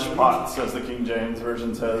 Flesh pots, as the King James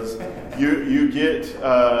Version says. You get,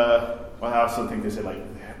 I also think they said,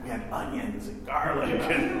 we had onions and garlic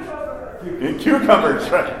and cucumbers,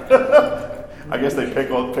 right? I guess they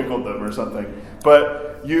pickled them or something. But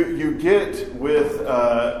you get with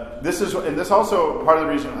this also part of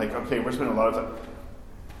the reason, we're spending a lot of time.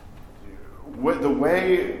 The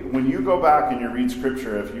way, when you go back and you read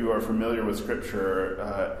Scripture, if you are familiar with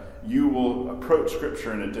Scripture, you will approach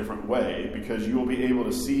Scripture in a different way, because you will be able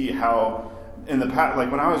to see how, in the past,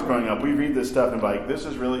 when I was growing up, we read this stuff and this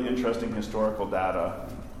is really interesting historical data.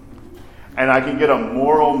 And I can get a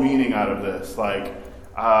moral meaning out of this,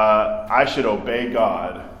 I should obey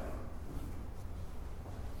God.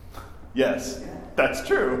 Yes, that's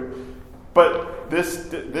true. But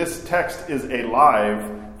this text is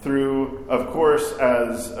alive through, of course,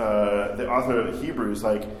 as the author of Hebrews,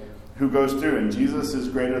 who goes through, and Jesus is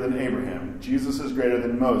greater than Abraham. Jesus is greater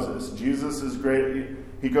than Moses. Jesus is great.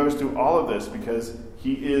 He goes through all of this because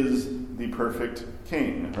he is the perfect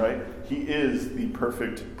king, right? He is the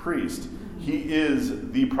perfect priest. He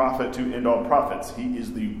is the prophet to end all prophets. He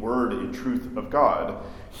is the word and truth of God.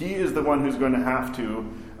 He is the one who's going to have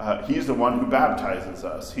to, he's the one who baptizes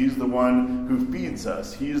us. He's the one who feeds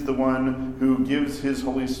us. He's the one who gives his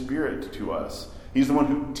Holy Spirit to us. He's the one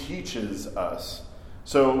who teaches us.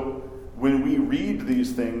 So when we read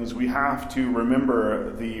these things, we have to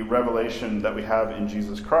remember the revelation that we have in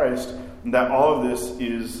Jesus Christ, and that all of this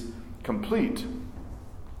is complete.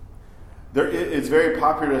 It's very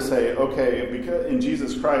popular to say, okay, because in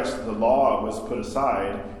Jesus Christ the law was put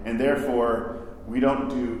aside, and therefore we don't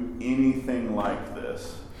do anything like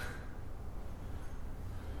this.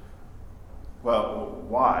 Well,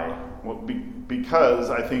 why? Well, because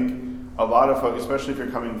I think a lot of folks, especially if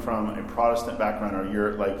you're coming from a Protestant background, or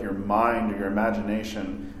your mind or your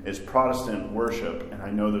imagination is Protestant worship, and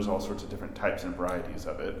I know there's all sorts of different types and varieties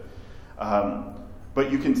of it. But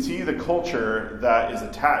you can see the culture that is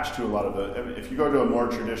attached to a lot of if you go to a more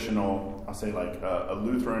traditional, I'll say a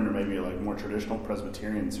Lutheran or maybe more traditional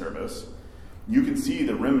Presbyterian service, you can see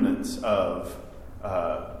the remnants of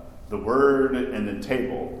the word and the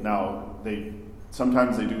table. Now,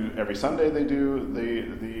 sometimes they do, every Sunday they do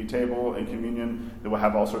the table and communion. They will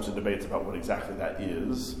have all sorts of debates about what exactly that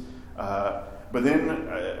is. But then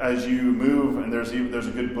as you move, and there's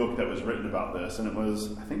a good book that was written about this, and I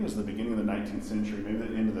think it was the beginning of the 19th century, maybe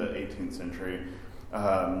the end of the 18th century,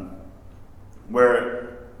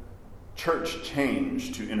 where church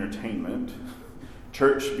changed to entertainment.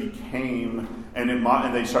 Church became, and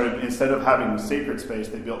they started, instead of having sacred space,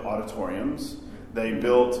 they built auditoriums. They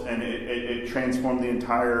built, and it transformed the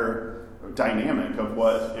entire dynamic of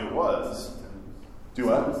what it was. Do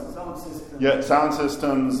what? Sound systems. Yeah, sound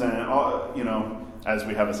systems, and all, as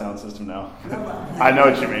we have a sound system now. I know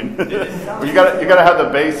what you mean. you gotta have the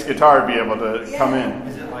bass guitar to be able to come in.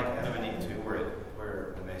 Is it like Adam and Eve 2,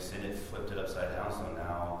 where when they sinned, it flipped it upside down, so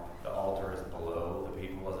now the altar is below the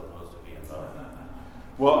people as opposed to being above?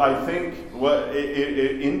 Well, I think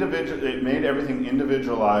it made everything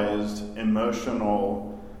individualized,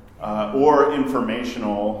 emotional, or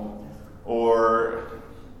informational, or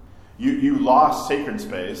you lost sacred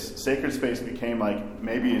space. Sacred space became like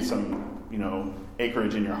maybe some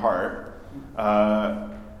acreage in your heart,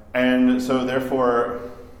 and so therefore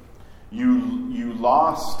you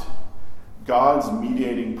lost God's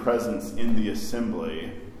mediating presence in the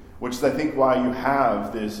assembly. Which is, I think, why you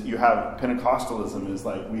have Pentecostalism is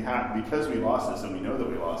like, because we lost this and we know that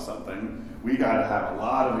we lost something, we got to have a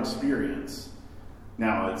lot of experience.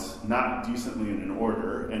 Now, it's not decently in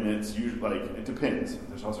order, and it's usually, it depends.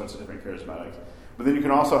 There's all sorts of different charismatics. But then you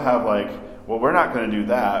can also have we're not going to do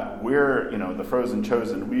that. We're, the frozen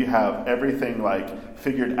chosen. We have everything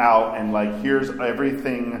figured out, and here's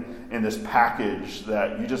everything in this package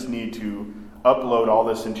that you just need to upload all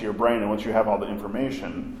this into your brain, and once you have all the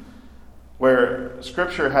information, where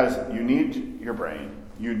Scripture you need your brain,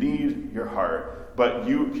 you need your heart, but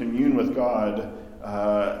you commune with God.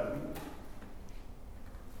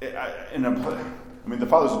 The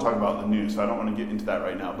fathers will talk about the new, so I don't want to get into that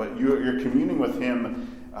right now. But you're communing with Him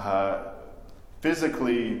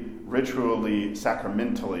physically, ritually,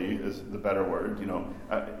 sacramentally is the better word.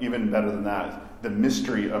 Even better than that, the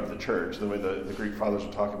mystery of the church, the way the Greek fathers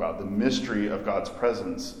will talk about the mystery of God's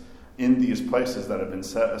presence in these places that have been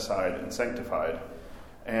set aside and sanctified.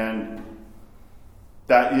 And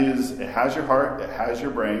that is, it has your heart, it has your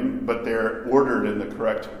brain, but they're ordered in the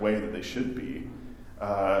correct way that they should be.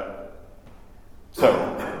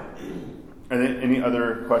 Any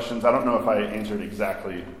other questions? I don't know if I answered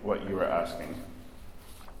exactly what you were asking.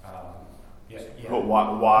 Yeah. But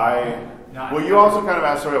why? Well, you also kind of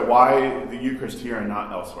asked why the Eucharist here and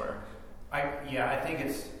not elsewhere. I think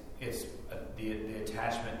it's the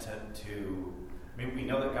attachment to. We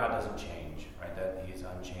know that God doesn't change, right? That He's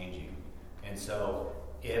unchanging, and so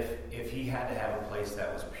if He had to have a place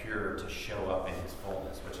that was pure to show up in His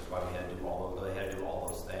fullness, which is why they had to do all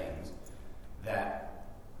those things, that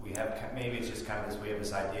we have. Maybe it's just kind of this. We have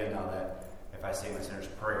this idea now that if I say my sinner's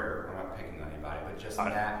prayer, I'm not picking on anybody, but just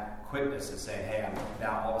that quickness of saying, "Hey,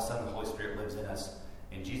 now all of a sudden the Holy Spirit lives in us,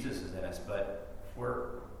 and Jesus is in us," but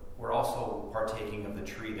we're also partaking of the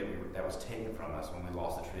tree that was taken from us when we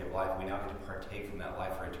lost the tree of life. We now get to partake from that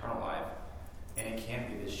life for eternal life, and it can't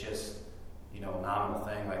be this just nominal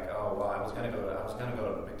thing like, oh well, I was gonna go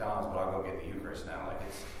to McDonald's, but I'll go get the Eucharist now.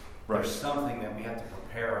 There's something that we have to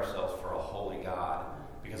prepare ourselves for a holy God,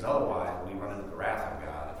 because otherwise we run into the wrath of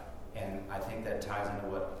God. And I think that ties into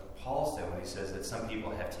what Paul said when he says that some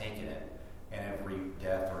people have taken it and have reaped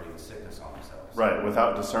death or even sickness on themselves. Right,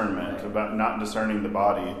 without discernment, about not discerning the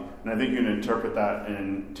body. And I think you can interpret that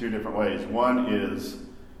in two different ways. One is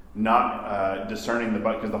not discerning the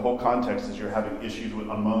body, because the whole context is you're having issues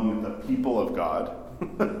among the people of God.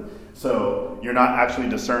 So you're not actually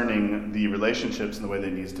discerning the relationships in the way they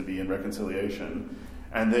need to be in reconciliation.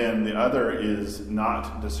 And then the other is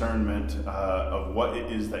not discernment of what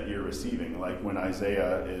it is that you're receiving. Like when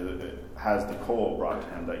Isaiah has the coal brought to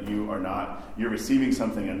him, that you're receiving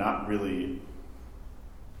something and not really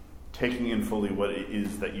taking in fully what it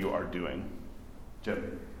is that you are doing.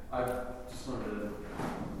 Jim? I just wanted to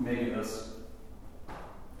maybe this,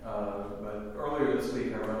 but earlier this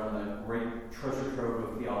week I read on the great treasure trove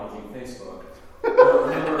of theology Facebook. I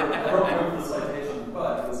don't remember the citation,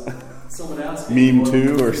 but it was someone asking, Meme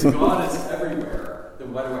too, or if something. God is everywhere,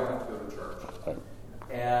 then why do I have to go to church?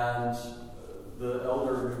 And the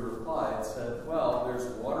elder who replied said, well,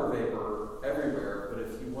 there's water vapor everywhere, but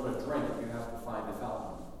if you want to drink, you have to find a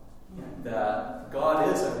fountain. Yeah. That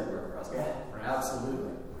God is everywhere present. Yeah.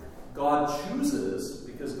 Absolutely. God chooses,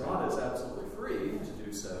 because God is absolutely free to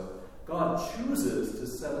do so, God chooses to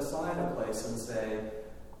set aside a place and say,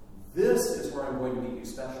 This is where I'm going to meet you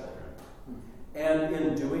specially. And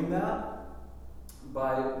in doing that,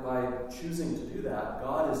 by choosing to do that,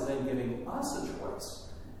 God is then giving us a choice.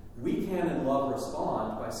 We can, in love,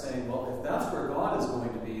 respond by saying, well, if that's where God is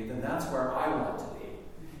going to be, then that's where I want to be.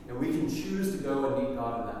 And we can choose to go and meet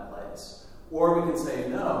God in that place. Or we can say,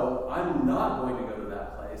 no, I'm not going to go to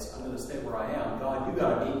that place. I'm going to stay where I am. God, you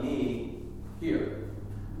got to meet me here.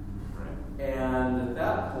 Right. And at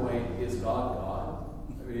that point, is God God?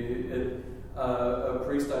 I mean, a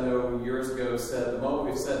priest I know years ago said, the moment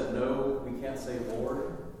we've said no, we can't say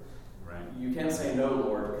Lord. Right. You can't say no,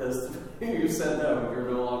 Lord, because you said no,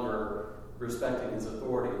 you're no longer respecting his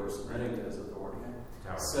authority or submitting to his authority.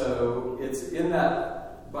 So it's in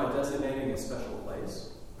that, by designating a special place,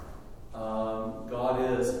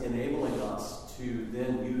 God is enabling us to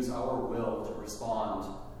then use our will to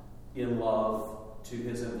respond in love to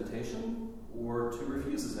his invitation or to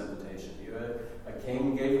refuse his invitation. A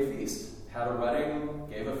king gave a feast, had a wedding,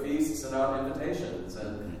 gave a feast, sent out invitations,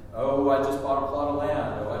 and I just bought a plot of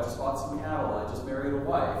land, I just bought some cattle, I just married a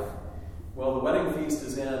wife. Well, the wedding feast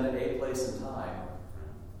is in a place and time,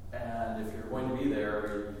 and if you're going to be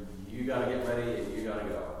there, you got to get ready and you got to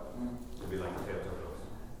go. It'll be like the tales of those.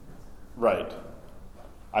 Right.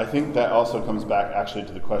 I think that also comes back actually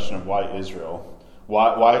to the question of why Israel,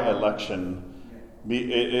 why election.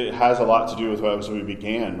 It has a lot to do with what we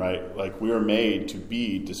began, right? Like, we were made to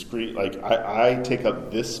be discreet. Like, I take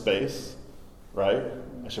up this space, right?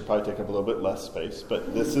 I should probably take up a little bit less space,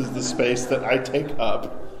 but this is the space that I take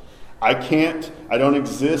up. I don't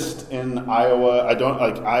exist in Iowa.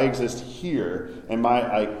 I exist here. And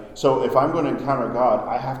so if I'm going to encounter God,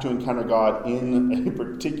 I have to encounter God in a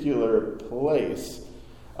particular place.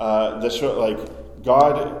 God,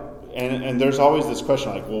 and there's always this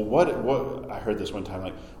question, like, well, what? I heard this one time,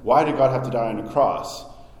 like, why did God have to die on a cross?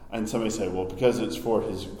 And somebody said, well, because it's for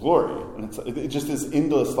his glory. And it's just this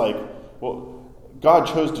endless, like, well, God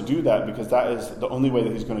chose to do that because that is the only way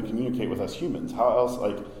that he's going to communicate with us humans. How else,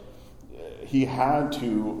 like, he had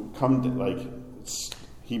to come to, like,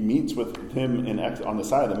 he meets with him on the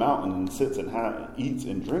side of the mountain and sits and eats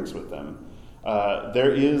and drinks with them.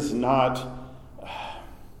 There is not...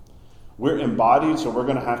 We're embodied, so we're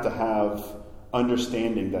going to have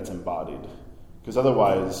understanding that's embodied. Because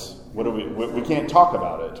otherwise, we can't talk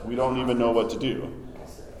about it. We don't even know what to do.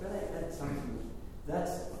 Can I add something?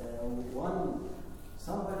 That's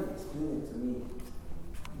somebody explained it to me.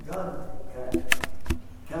 God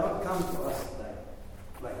cannot come to us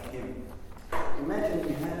like him. Imagine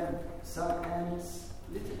you have some ants,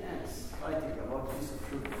 little ants, fighting about a piece of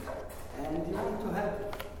sugar. And you want to have,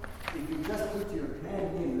 if you just put your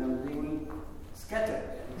hand in them, they will scatter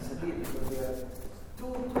and disappear because they are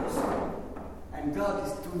too small. And God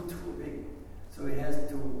is too big. So he has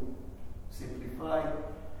to simplify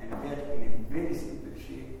and get in a very simple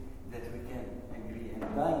shape that we can agree. And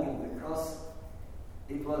dying on the cross,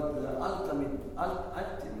 it was the ultimate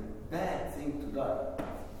bad thing to die.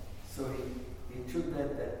 So he took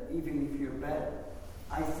that even if you're bad,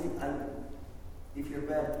 if you're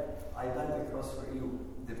bad, I died on the cross for you.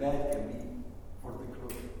 The bad can be for the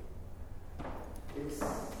glory.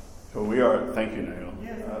 So thank you, Nail.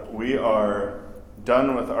 We are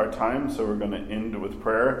done with our time, so we're going to end with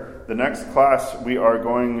prayer. The next class, we are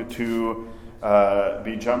going to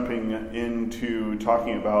be jumping into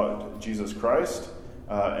talking about Jesus Christ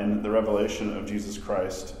and the revelation of Jesus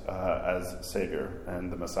Christ as Savior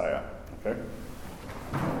and the Messiah. Okay?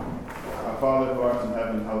 Our Father who art in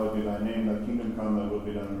heaven, hallowed be thy name. Thy kingdom come, thy will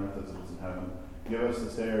be done on earth as it is in heaven. Give us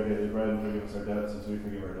this day our daily bread, and forgive us our debts as we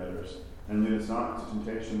forgive our debtors. And lead us not into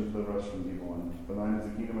temptation, but deliver us from the evil one. For thine is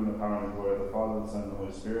the kingdom and the power and the glory of the Father, the Son, and the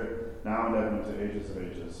Holy Spirit, now and ever, and to ages of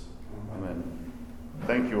ages. Amen.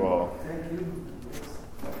 Thank you all. Thank you.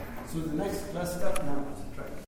 So the next class up now.